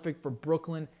be perfect for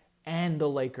Brooklyn and the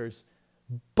Lakers.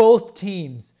 Both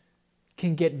teams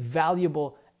can get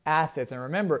valuable assets. And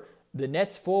remember, the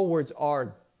Nets forwards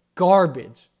are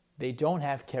garbage. They don't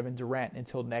have Kevin Durant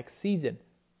until next season.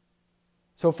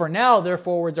 So for now, their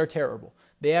forwards are terrible.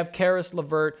 They have Karis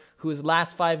LeVert, who his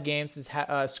last 5 games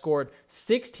has scored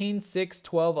 16, 6,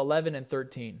 12, 11, and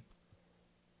 13.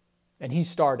 And he's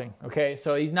starting, okay?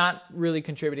 So he's not really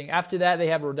contributing. After that, they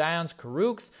have Rodions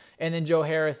Kurucs and then Joe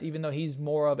Harris, even though he's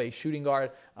more of a shooting guard.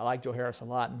 I like Joe Harris a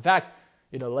lot. In fact,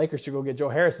 the Lakers should go get Joe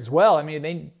Harris as well. I mean,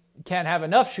 they can't have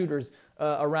enough shooters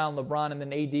around LeBron, and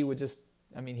then AD would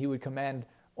he would command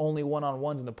only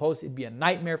one-on-ones in the post. It'd be a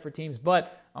nightmare for teams.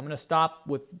 But I'm going to stop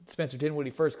with Spencer Dinwiddie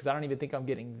first because I don't even think I'm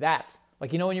getting that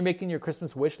Like, when you're making your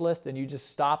Christmas wish list and you just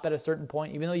stop at a certain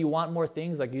point, even though you want more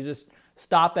things, like you just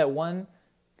stop at one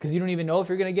because you don't even know if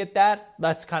you're going to get that.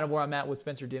 That's kind of where I'm at with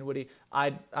Spencer Dinwiddie.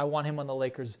 I want him on the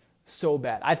Lakers so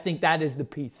bad. I think that is the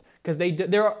piece because they're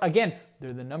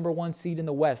the number 1 seed in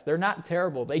the West. They're not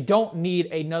terrible. They don't need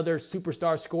another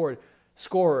superstar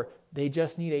scorer. They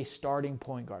just need a starting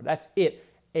point guard. That's it.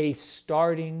 A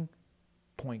starting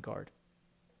point guard.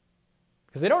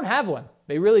 Because they don't have one.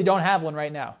 They really don't have one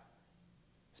right now.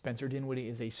 Spencer Dinwiddie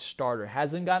is a starter.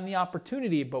 Hasn't gotten the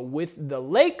opportunity, but with the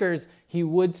Lakers, he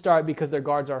would start because their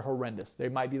guards are horrendous. They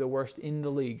might be the worst in the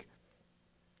league.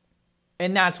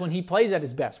 And that's when he plays at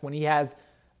his best. When he has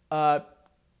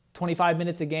 25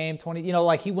 minutes a game,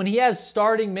 when he has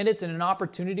starting minutes and an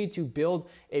opportunity to build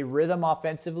a rhythm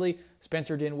offensively,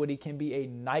 Spencer Dinwiddie can be a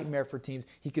nightmare for teams.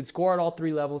 He can score at all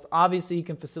 3 levels. Obviously, he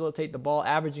can facilitate the ball,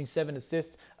 averaging 7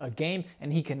 assists a game,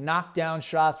 and he can knock down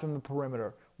shots from the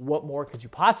perimeter. What more could you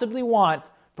possibly want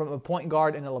from a point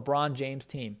guard in a LeBron James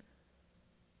team?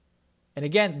 And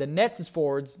again, the Nets'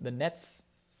 forwards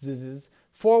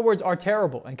are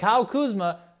terrible. And Kyle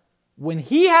Kuzma, when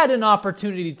he had an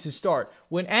opportunity to start,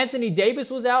 when Anthony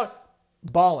Davis was out,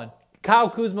 balling.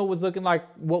 Kyle Kuzma was looking like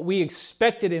what we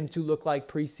expected him to look like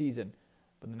preseason.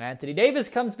 But when Anthony Davis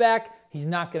comes back, he's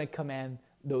not going to command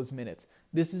those minutes.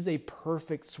 This is a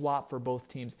perfect swap for both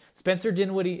teams. Spencer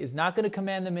Dinwiddie is not going to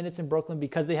command the minutes in Brooklyn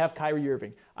because they have Kyrie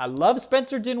Irving. I love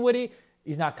Spencer Dinwiddie.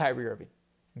 He's not Kyrie Irving.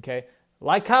 Okay?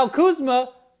 Like Kyle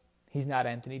Kuzma, he's not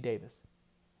Anthony Davis.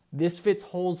 This fits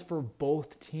holes for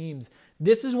both teams.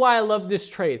 This is why I love this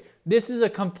trade. This is a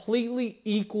completely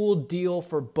equal deal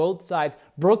for both sides.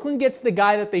 Brooklyn gets the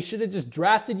guy that they should have just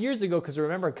drafted years ago because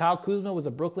remember, Kyle Kuzma was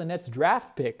a Brooklyn Nets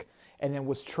draft pick and then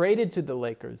was traded to the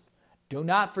Lakers. Do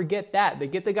not forget that. They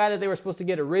get the guy that they were supposed to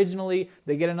get originally.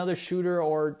 They get another shooter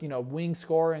or, wing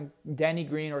scorer in Danny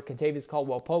Green or Kentavious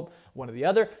Caldwell-Pope, one or the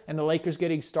other, and the Lakers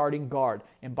get a starting guard.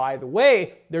 And by the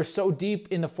way, they're so deep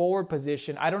in the forward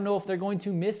position, I don't know if they're going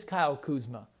to miss Kyle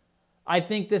Kuzma. I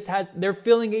think they're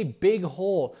filling a big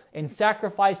hole and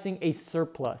sacrificing a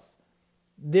surplus.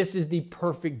 This is the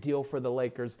perfect deal for the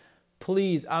Lakers.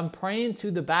 Please, I'm praying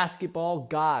to the basketball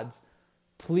gods.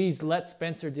 Please let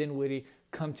Spencer Dinwiddie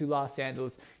come to Los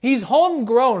Angeles. He's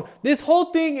homegrown. This whole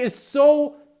thing is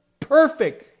so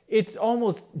perfect. It's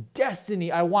almost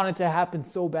destiny. I want it to happen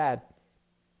so bad.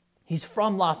 He's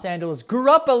from Los Angeles. Grew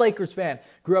up a Lakers fan.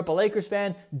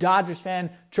 Dodgers fan,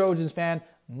 Trojans fan.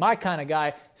 My kind of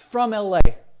guy. He's from LA.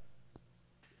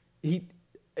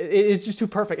 It's just too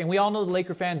perfect. And we all know the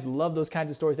Laker fans love those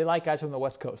kinds of stories. They like guys from the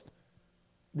West Coast.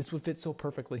 This would fit so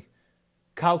perfectly.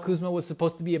 Kyle Kuzma was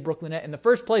supposed to be a Brooklyn Net in the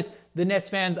first place. The Nets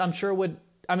fans, I'm sure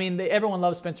everyone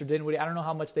loves Spencer Dinwiddie. I don't know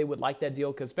how much they would like that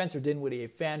deal because Spencer Dinwiddie, a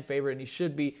fan favorite, and he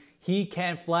should be. He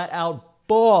can flat out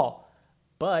ball.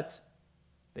 But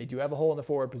they do have a hole in the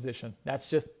forward position. That's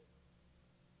just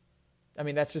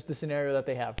the scenario that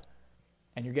they have.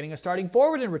 And you're getting a starting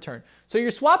forward in return. So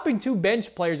you're swapping 2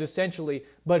 bench players essentially,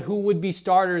 but who would be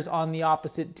starters on the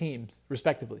opposite teams,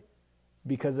 respectively,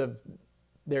 because of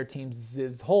their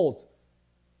teams' holes.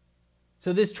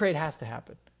 So this trade has to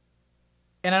happen.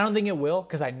 And I don't think it will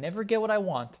because I never get what I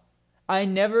want. I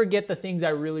never get the things I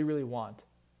really, really want.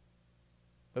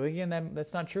 But again,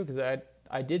 that's not true because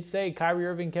I did say Kyrie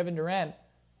Irving, Kevin Durant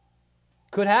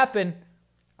could happen.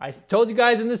 I told you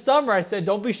guys in the summer, I said,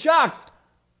 don't be shocked.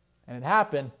 And it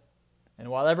happened. And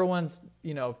while everyone's,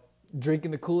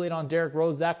 drinking the Kool-Aid on Derrick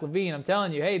Rose, Zach LaVine, I'm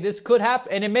telling you, hey, this could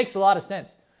happen. And it makes a lot of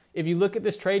sense. If you look at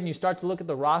this trade and you start to look at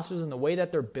the rosters and the way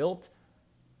that they're built,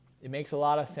 it makes a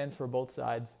lot of sense for both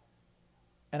sides.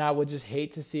 And I would just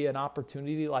hate to see an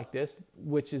opportunity like this,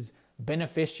 which is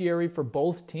beneficiary for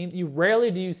both teams. Rarely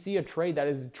do you see a trade that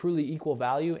is truly equal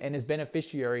value and is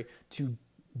beneficiary to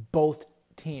both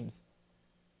teams.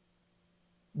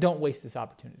 Don't waste this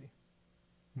opportunity.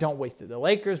 Don't waste it. The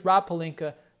Lakers, Rob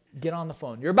Pelinka, get on the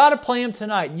phone. You're about to play him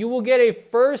tonight. You will get a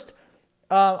first-hand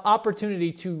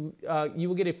opportunity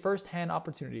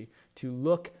to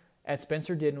look at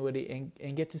Spencer Dinwiddie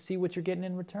and get to see what you're getting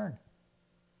in return.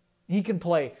 He can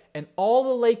play. And all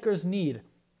the Lakers need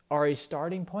are a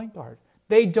starting point guard.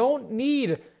 They don't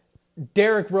need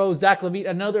Derrick Rose, Zach LaVine,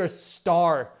 another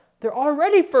star. They're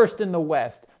already first in the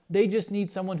West. They just need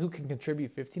someone who can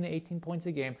contribute 15 to 18 points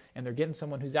a game, and they're getting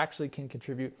someone who's actually can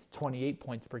contribute 28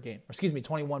 points per game.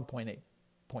 21.8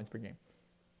 points per game.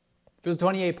 If it was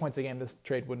 28 points a game, this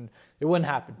trade wouldn't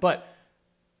happen. But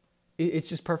it's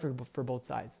just perfect for both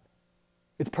sides.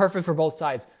 It's perfect for both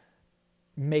sides.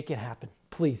 Make it happen,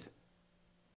 please.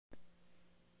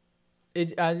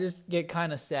 I just get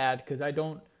kind of sad because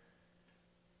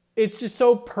it's just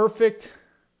so perfect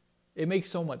It makes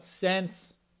so much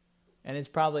sense, and it's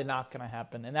probably not going to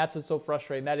happen. And that's what's so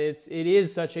frustrating, that it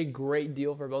is such a great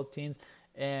deal for both teams,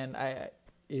 and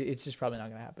it's just probably not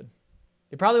going to happen.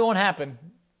 It probably won't happen.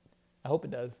 I hope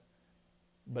it does,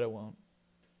 but it won't,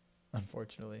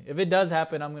 unfortunately. If it does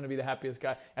happen, I'm going to be the happiest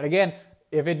guy. And again,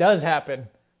 if it does happen,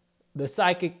 the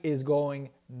psychic is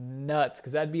going nuts,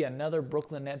 because that'd be another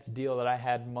Brooklyn Nets deal that I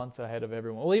had months ahead of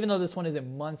everyone. Well, even though this one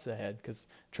isn't months ahead, because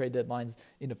trade deadline's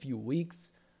in a few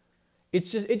weeks. It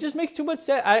just makes too much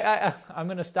sense. I'm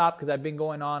going to stop because I've been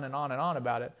going on and on and on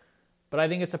about it. But I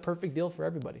think it's a perfect deal for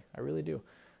everybody. I really do.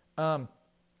 I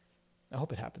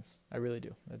hope it happens. I really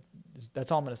do.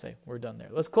 That's all I'm going to say. We're done there.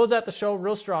 Let's close out the show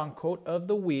real strong. Quote of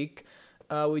the week.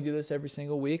 We do this every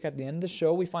single week. At the end of the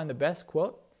show, we find the best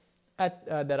quote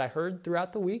that I heard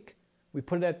throughout the week. We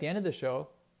put it at the end of the show,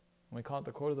 and we call it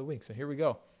the quote of the week. So here we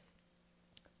go.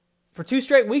 For 2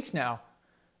 straight weeks now,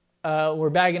 we're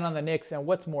bagging on the Knicks, and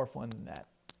what's more fun than that?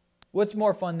 What's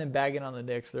more fun than bagging on the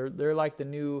Knicks? They're like the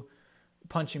new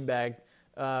punching bag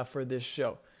for this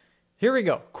show. Here we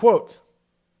go. Quote,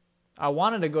 I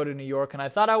wanted to go to New York, and I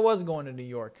thought I was going to New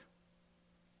York.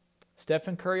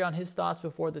 Stephen Curry on his thoughts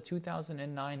before the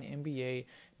 2009 NBA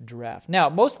draft. Now,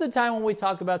 most of the time when we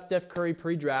talk about Steph Curry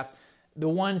pre-draft, the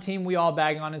one team we all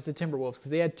bag on is the Timberwolves, because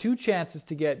they had 2 chances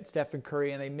to get Stephen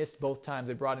Curry, and they missed both times.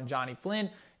 They brought in Johnny Flynn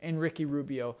and Ricky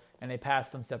Rubio, and they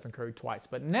passed on Stephen Curry twice.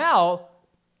 But now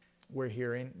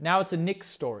now it's a Knicks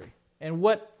story. And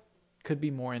what could be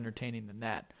more entertaining than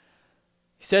that?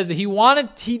 He says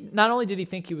that not only did he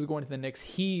think he was going to the Knicks,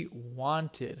 he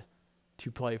wanted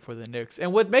to play for the Knicks.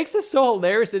 And what makes it so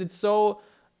hilarious is it's so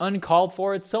uncalled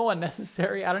for, it's so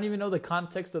unnecessary. I don't even know the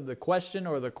context of the question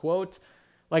or the quote.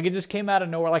 Like, it just came out of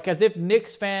nowhere. Like, as if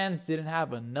Knicks fans didn't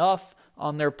have enough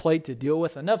on their plate to deal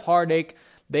with, enough heartache.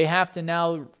 They have to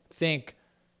now think,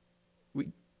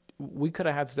 we could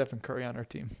have had Stephen Curry on our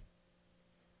team.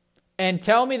 And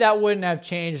tell me that wouldn't have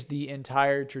changed the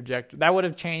entire trajectory. That would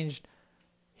have changed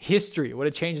history. It would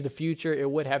have changed the future.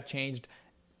 It would have changed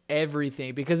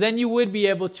everything. Because then you would be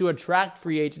able to attract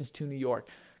free agents to New York.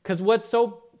 Because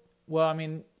the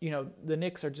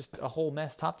Knicks are just a whole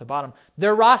mess top to bottom.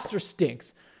 Their roster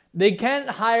stinks. They can't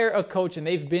hire a coach, and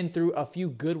they've been through a few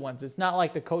good ones. It's not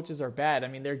like the coaches are bad. I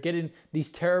mean, they're getting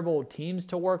these terrible teams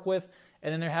to work with,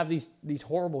 and then they have these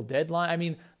horrible deadlines. I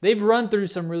mean, they've run through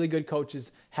some really good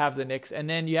coaches, have the Knicks, and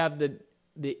then you have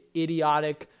the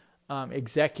idiotic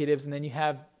executives, and then you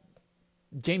have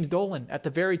James Dolan at the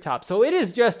very top. So it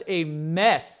is just a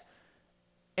mess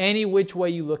any which way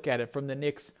you look at it from the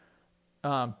Knicks'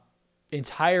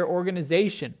 entire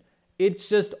organization. It's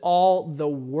just all the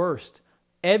worst.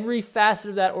 Every facet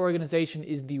of that organization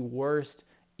is the worst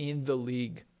in the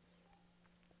league.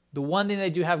 The one thing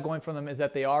they do have going for them is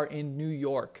that they are in New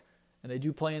York, and they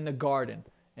do play in the Garden,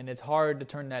 and it's hard to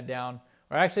turn that down.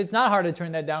 Or actually, it's not hard to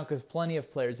turn that down because plenty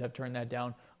of players have turned that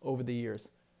down over the years.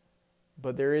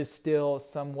 But there is still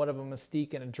somewhat of a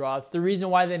mystique and a draw. It's the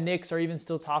reason why the Knicks are even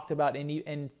still talked about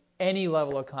in any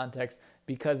level of context,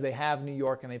 because they have New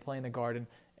York and they play in the Garden.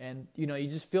 And, you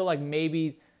just feel like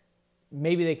maybe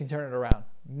they can turn it around.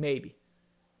 Maybe.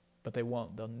 But they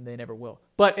won't. They never will.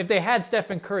 But if they had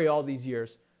Stephen Curry all these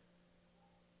years,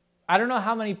 I don't know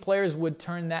how many players would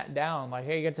turn that down. Like,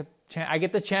 hey, I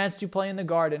get the chance to play in the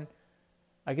Garden.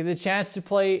 I get the chance to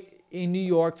play in New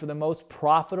York for the most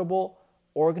profitable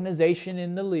organization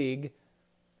in the league.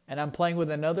 And I'm playing with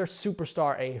another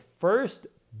superstar, a first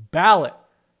ballot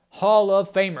Hall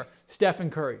of Famer,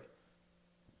 Stephen Curry.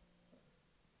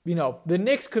 The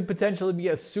Knicks could potentially be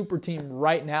a super team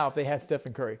right now if they had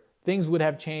Stephen Curry. Things would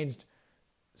have changed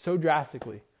so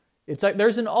drastically. It's like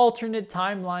there's an alternate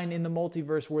timeline in the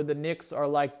multiverse where the Knicks are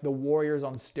like the Warriors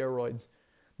on steroids.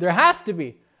 There has to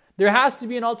be. There has to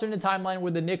be an alternate timeline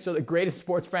where the Knicks are the greatest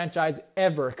sports franchise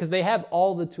ever, because they have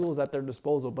all the tools at their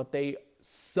disposal, but they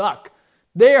suck.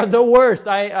 They are the worst.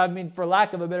 I mean, for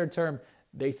lack of a better term,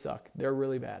 they suck. They're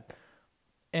really bad.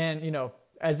 And,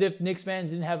 as if Knicks fans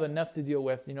didn't have enough to deal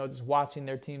with, just watching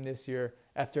their team this year,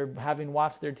 after having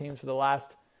watched their teams for the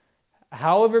last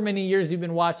however many years you've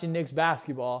been watching Knicks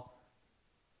basketball,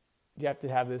 you have to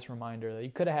have this reminder that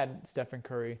you could have had Stephen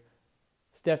Curry.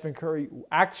 Stephen Curry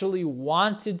actually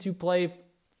wanted to play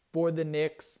for the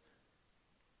Knicks,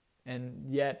 and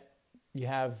yet you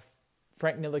have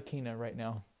Frank Ntilikina right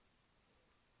now.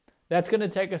 That's going to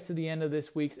take us to the end of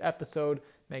this week's episode.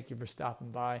 Thank you for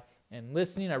stopping by and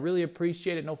listening. I really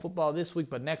appreciate it. No football this week,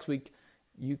 but next week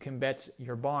you can bet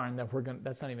your barn that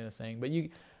that's not even a saying, but you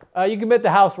can bet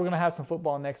the house we're going to have some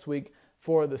football next week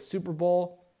for the Super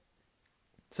Bowl.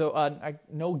 So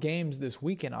no games this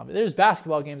weekend. There's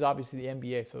basketball games, obviously the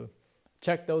NBA, so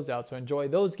check those out. So enjoy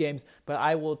those games, but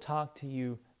I will talk to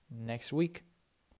you next week.